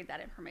like to read that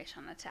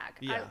information on a tag.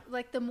 Yeah.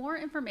 Like the more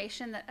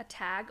information that a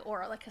tag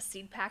or like a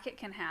seed packet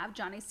can have,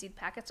 Johnny's seed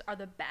packets are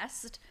the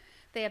best.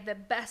 They have the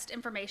best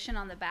information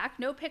on the back.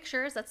 No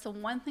pictures. That's the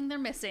one thing they're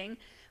missing.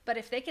 But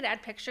if they could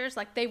add pictures,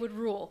 like they would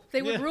rule.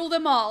 They would rule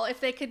them all if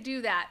they could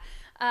do that.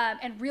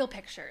 And real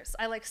pictures.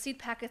 I like seed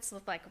packets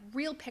with like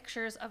real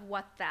pictures of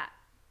what that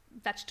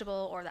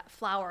vegetable or that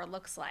flower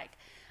looks like.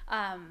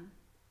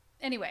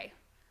 Anyway,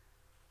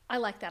 I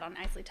like that on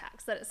Isley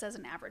tags, that it says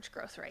an average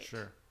growth rate.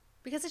 Sure.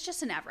 Because it's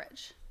just an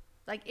average.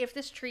 Like if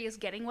this tree is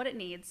getting what it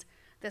needs,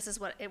 this is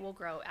what it will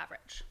grow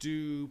average.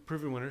 Do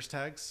Proven Winners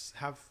tags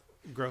have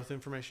growth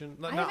information.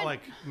 Not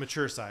like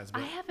mature size,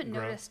 but I haven't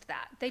growth. noticed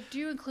that. They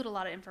do include a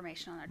lot of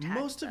information on their tags.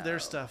 Most of their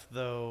stuff,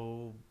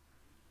 though,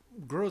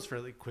 grows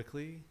fairly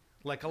quickly.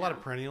 Like a lot of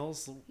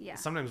perennials,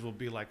 sometimes will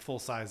be like full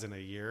size in a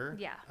year.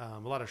 Yeah. A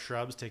lot of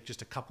shrubs take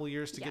just a couple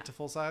years to get to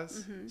full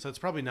size. So it's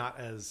probably not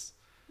as...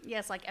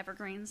 Yes, like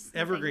evergreens.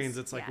 Evergreens,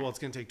 it's like, well, it's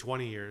going to take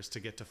 20 years to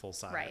get to full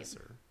size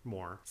or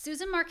more.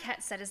 Susan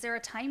Marquette said, is there a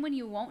time when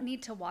you won't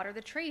need to water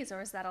the trees, or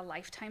is that a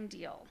lifetime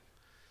deal?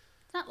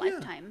 It's not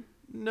lifetime.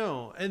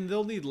 No, and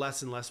they'll need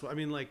less and less. I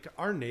mean, like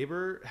our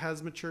neighbor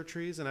has mature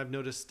trees, and I've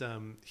noticed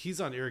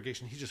he's on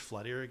irrigation. He just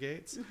flood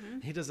irrigates.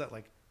 He does that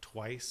like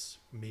twice,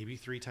 maybe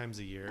 3 times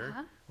a year,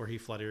 where he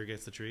flood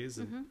irrigates the trees.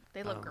 And,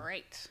 they look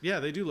great.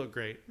 Yeah, they do look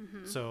great.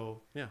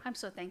 So, yeah. I'm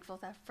so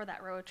thankful for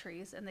that row of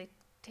trees, and they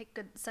take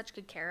such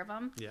good care of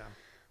them. Yeah.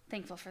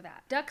 Thankful for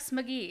that. Dux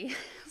McGee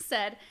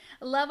said,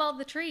 love all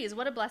the trees.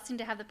 What a blessing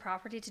to have the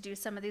property to do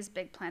some of these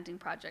big planting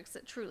projects.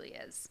 It truly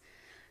is.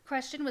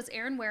 Question, was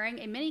Aaron wearing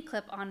a mini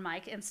clip-on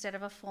mic instead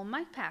of a full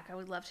mic pack? I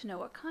would love to know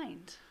what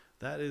kind.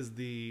 That is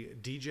the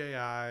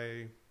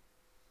DJI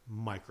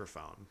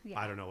microphone. Yeah.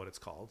 I don't know what it's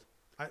called.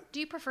 Do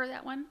you prefer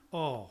that one?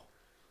 Oh,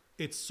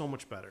 it's so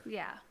much better.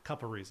 Yeah.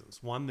 Couple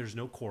reasons. One, there's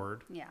no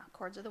cord. Yeah,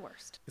 cords are the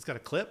worst. It's got a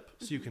clip,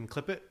 so you can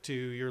clip it to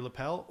your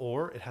lapel,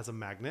 or it has a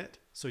magnet,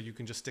 so you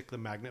can just stick the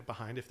magnet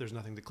behind if there's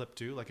nothing to clip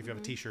to, like if you have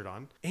a t-shirt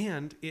on.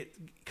 And it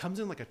comes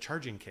in like a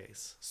charging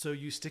case. So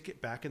you stick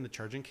it back in the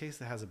charging case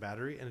that has a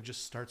battery, and it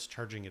just starts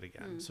charging it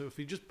again. So if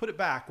you just put it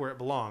back where it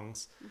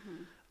belongs,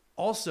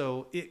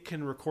 also it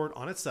can record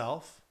on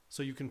itself,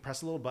 so you can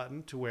press a little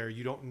button to where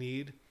you don't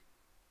need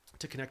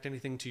to connect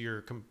anything to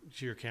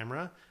your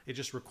camera. It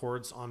just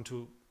records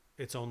onto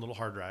its own little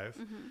hard drive.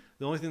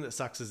 The only thing that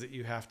sucks is that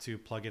you have to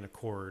plug in a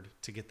cord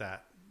to get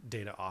that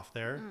data off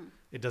there.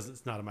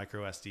 It's not a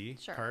micro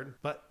SD card.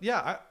 But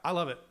yeah, I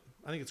love it.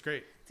 I think it's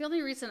great. The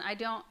only reason I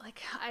don't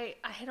like I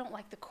don't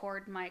like the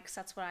cord mics.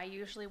 That's what I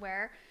usually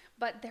wear,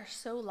 but they're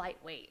so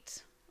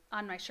lightweight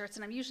on my shirts,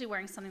 and I'm usually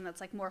wearing something that's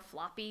like more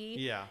floppy.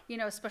 Yeah. You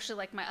know, especially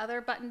like my other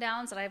button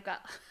downs that I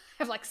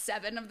have like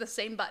 7 of the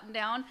same button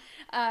down.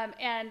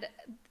 And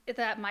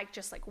that mic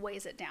just like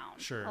weighs it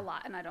down a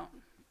lot, and I don't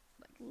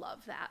like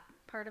love that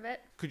part of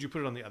it. Could you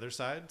put it on the other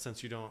side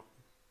since you don't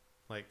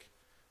like,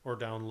 or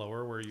down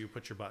lower where you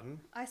put your button?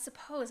 I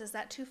suppose. Is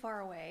that too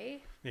far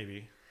away?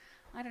 Maybe.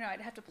 I don't know.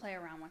 I'd have to play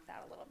around with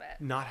that a little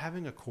bit. Not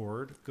having a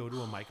cord go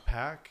to a mic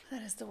pack.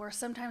 That is the worst.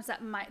 Sometimes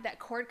that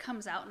cord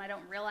comes out and I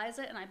don't realize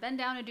it, and I bend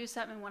down to do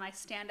something, and when I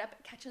stand up,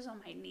 it catches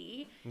on my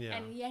knee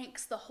and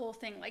yanks the whole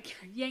thing, like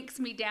yanks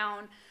me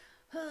down.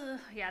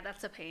 Yeah,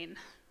 that's a pain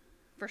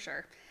for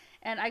sure.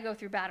 And I go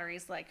through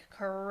batteries like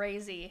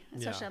crazy,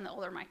 especially on the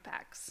older mic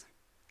packs.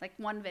 Like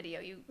one video,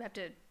 you have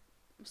to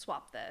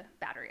swap the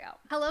battery out.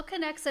 Hello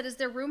Connect said, is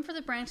there room for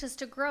the branches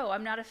to grow?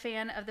 I'm not a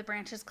fan of the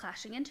branches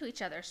clashing into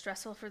each other.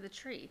 Stressful for the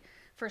tree.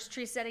 First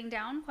tree setting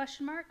down,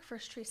 question mark?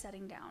 First tree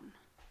setting down.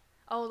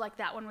 Oh, like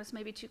that one was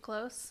maybe too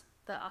close?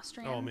 The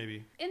Austrian? Oh,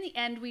 maybe. In the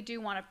end, we do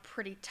want a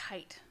pretty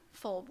tight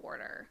full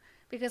border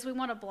because we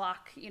want to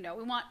block, we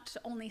want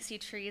to only see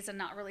trees and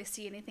not really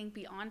see anything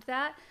beyond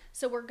that.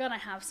 So we're going to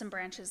have some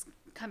branches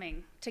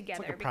coming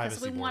together like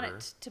because we want border.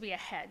 it to be a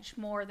hedge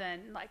more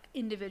than like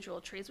individual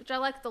trees, which I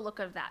like the look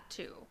of that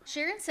too.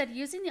 Sharon said,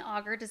 using the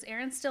auger, does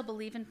Aaron still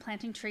believe in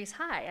planting trees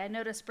high? I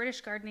noticed British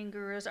gardening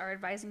gurus are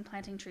advising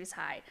planting trees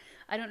high.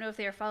 I don't know if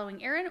they are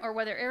following Aaron or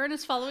whether Aaron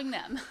is following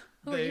them.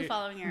 Are you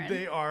following, Aaron?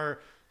 They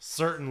are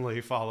certainly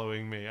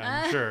following me,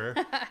 I'm sure.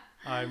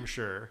 I'm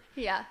sure.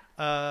 Yeah.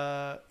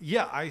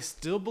 Yeah, I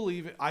still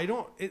believe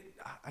it.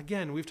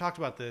 Again, we've talked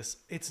about this.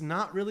 It's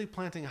not really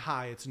planting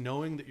high. It's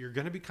knowing that you're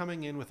going to be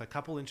coming in with a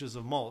couple inches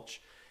of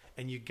mulch,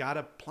 and you got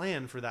to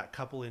plan for that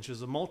couple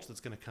inches of mulch that's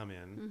going to come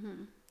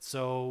in.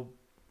 So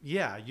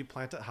yeah, you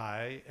plant it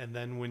high, and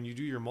then when you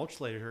do your mulch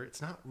later,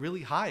 it's not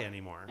really high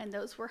anymore. And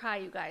those were high,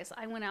 you guys.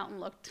 I went out and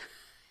looked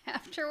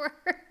afterward.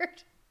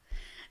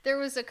 There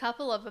was a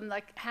couple of them,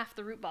 like half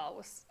the root ball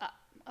was up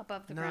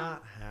above the ground.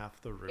 Not half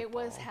the root ball. It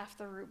was half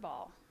the root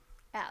ball,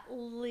 at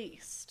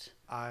least.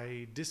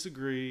 I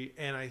disagree,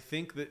 and I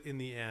think that in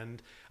the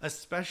end,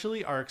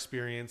 especially our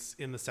experience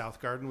in the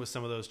South Garden with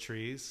some of those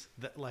trees,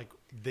 that like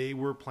they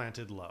were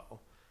planted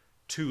low,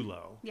 too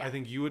low. Yeah. I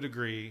think you would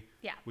agree.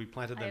 Yeah, we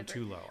planted them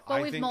too low.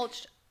 Well, we've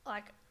mulched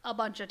like a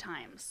bunch of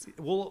times.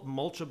 We'll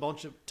mulch a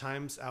bunch of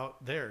times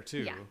out there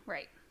too. Yeah,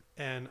 right.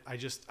 And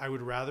I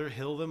would rather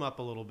hill them up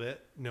a little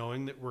bit,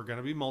 knowing that we're going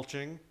to be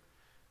mulching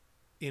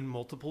in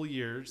multiple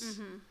years,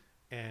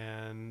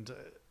 and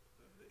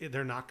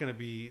they're not going to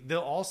be, they'll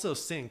also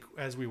sink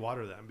as we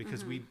water them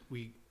because we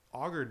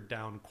augered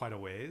down quite a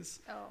ways.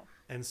 Oh.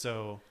 And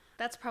so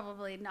that's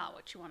probably not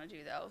what you want to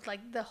do though.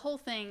 Like the whole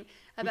thing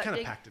about we kind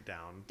of packed it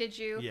down. Did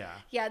you? Yeah.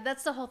 Yeah.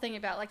 That's the whole thing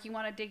about like, you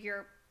want to dig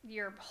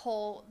your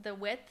hole, the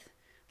width,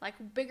 like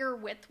bigger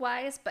width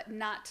wise, but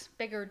not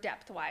bigger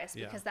depth wise,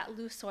 because that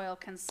loose soil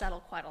can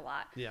settle quite a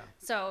lot. Yeah.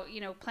 So,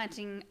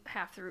 planting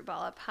half the root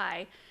ball up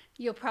high,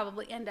 you'll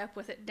probably end up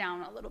with it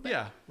down a little bit.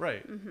 Yeah,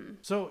 right.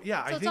 So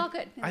yeah, I think it's all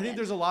good. I think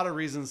there's a lot of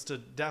reasons to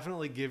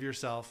definitely give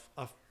yourself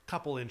a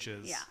couple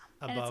inches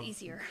above. And it's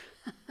easier.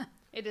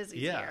 It is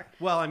easier. Yeah.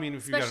 Well, I mean,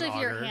 especially if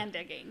you're hand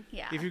digging.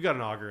 Yeah. If you've got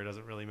an auger, it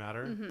doesn't really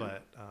matter.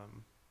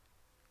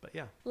 But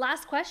yeah.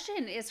 Last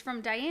question is from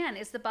Diane.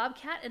 Is the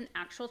Bobcat an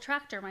actual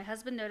tractor? My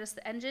husband noticed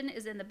the engine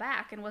is in the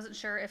back and wasn't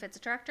sure if it's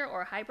a tractor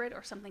or a hybrid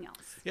or something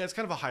else. Yeah, it's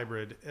kind of a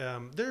hybrid.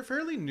 They're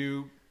fairly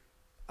new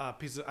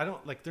pieces.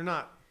 They're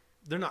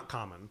not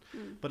common,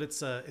 but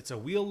it's a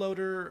wheel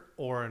loader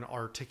or an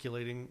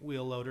articulating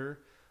wheel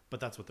loader, but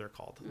that's what they're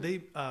called.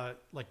 They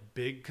like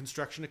big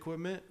construction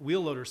equipment.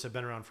 Wheel loaders have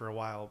been around for a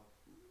while.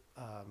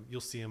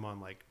 You'll see them on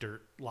like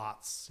dirt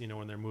lots,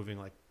 when they're moving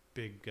like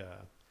big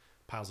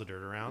piles of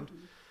dirt around.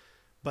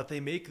 But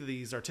they make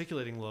these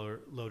articulating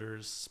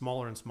loaders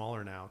smaller and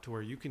smaller now, to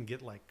where you can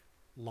get like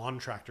lawn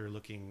tractor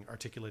looking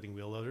articulating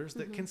wheel loaders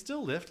that can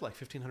still lift like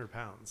 1,500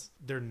 pounds.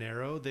 They're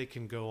narrow. They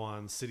can go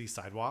on city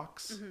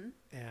sidewalks,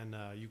 and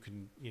you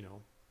can,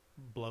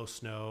 blow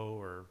snow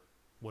or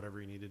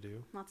whatever you need to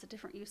do. Lots of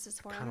different uses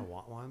for them. Kind of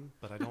want one,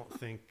 but I don't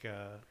think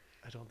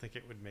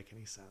it would make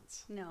any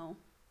sense. No.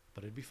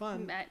 But it'd be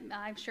fun.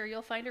 I'm sure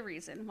you'll find a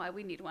reason why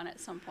we need one at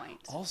some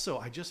point. Also,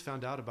 I just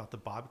found out about the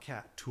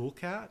Bobcat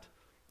Toolcat.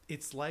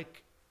 It's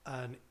like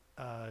an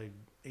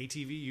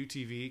ATV,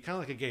 UTV, kind of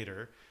like a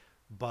Gator,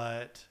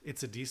 but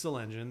it's a diesel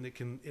engine.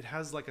 It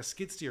has like a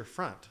skid steer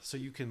front, so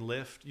you can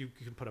lift. You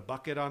can put a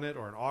bucket on it,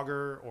 or an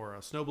auger, or a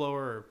snowblower,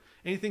 or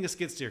anything a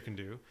skid steer can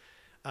do.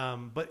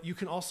 But you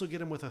can also get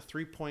them with a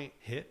 3-point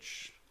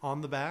hitch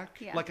on the back,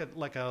 like a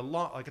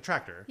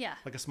tractor,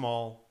 like a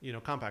small,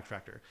 compact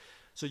tractor.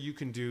 So you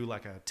can do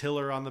like a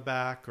tiller on the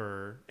back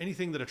or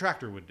anything that a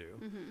tractor would do.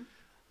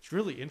 It's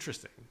really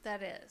interesting.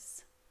 That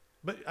is.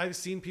 But I've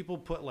seen people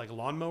put like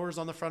lawnmowers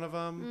on the front of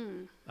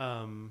them.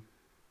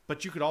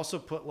 But you could also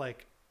put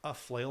like a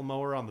flail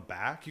mower on the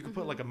back. You could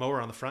put like a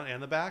mower on the front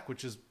and the back,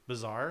 which is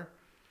bizarre.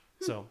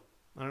 So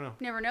I don't know.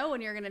 Never know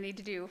when you're going to need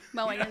to do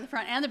mowing in the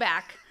front and the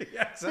back.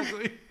 Yeah,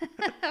 exactly.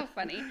 How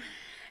funny.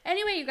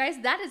 Anyway, you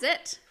guys, that is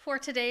it for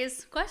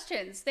today's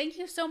questions. Thank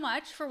you so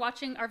much for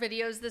watching our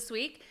videos this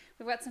week.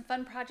 We've got some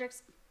fun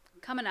projects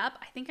coming up.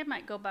 I think I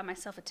might go buy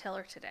myself a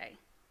tiller today.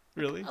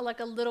 Really? Like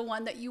a little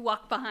one that you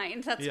walk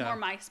behind. That's more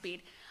my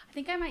speed. I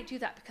think I might do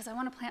that because I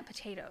want to plant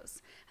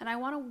potatoes. And I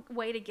want a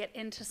way to get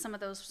into some of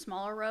those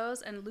smaller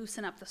rows and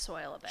loosen up the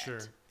soil a bit. Sure.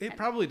 It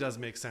probably does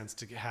make sense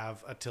to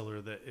have a tiller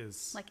that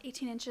is... like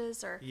 18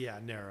 inches or... yeah,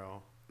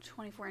 narrow.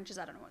 24 inches.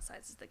 I don't know what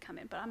sizes they come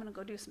in, but I'm going to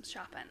go do some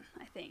shopping,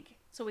 I think,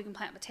 so we can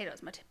plant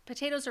potatoes. My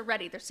potatoes are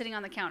ready. They're sitting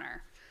on the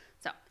counter.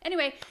 So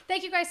anyway,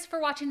 thank you guys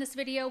for watching this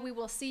video. We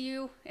will see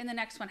you in the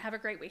next one. Have a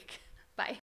great week. Bye.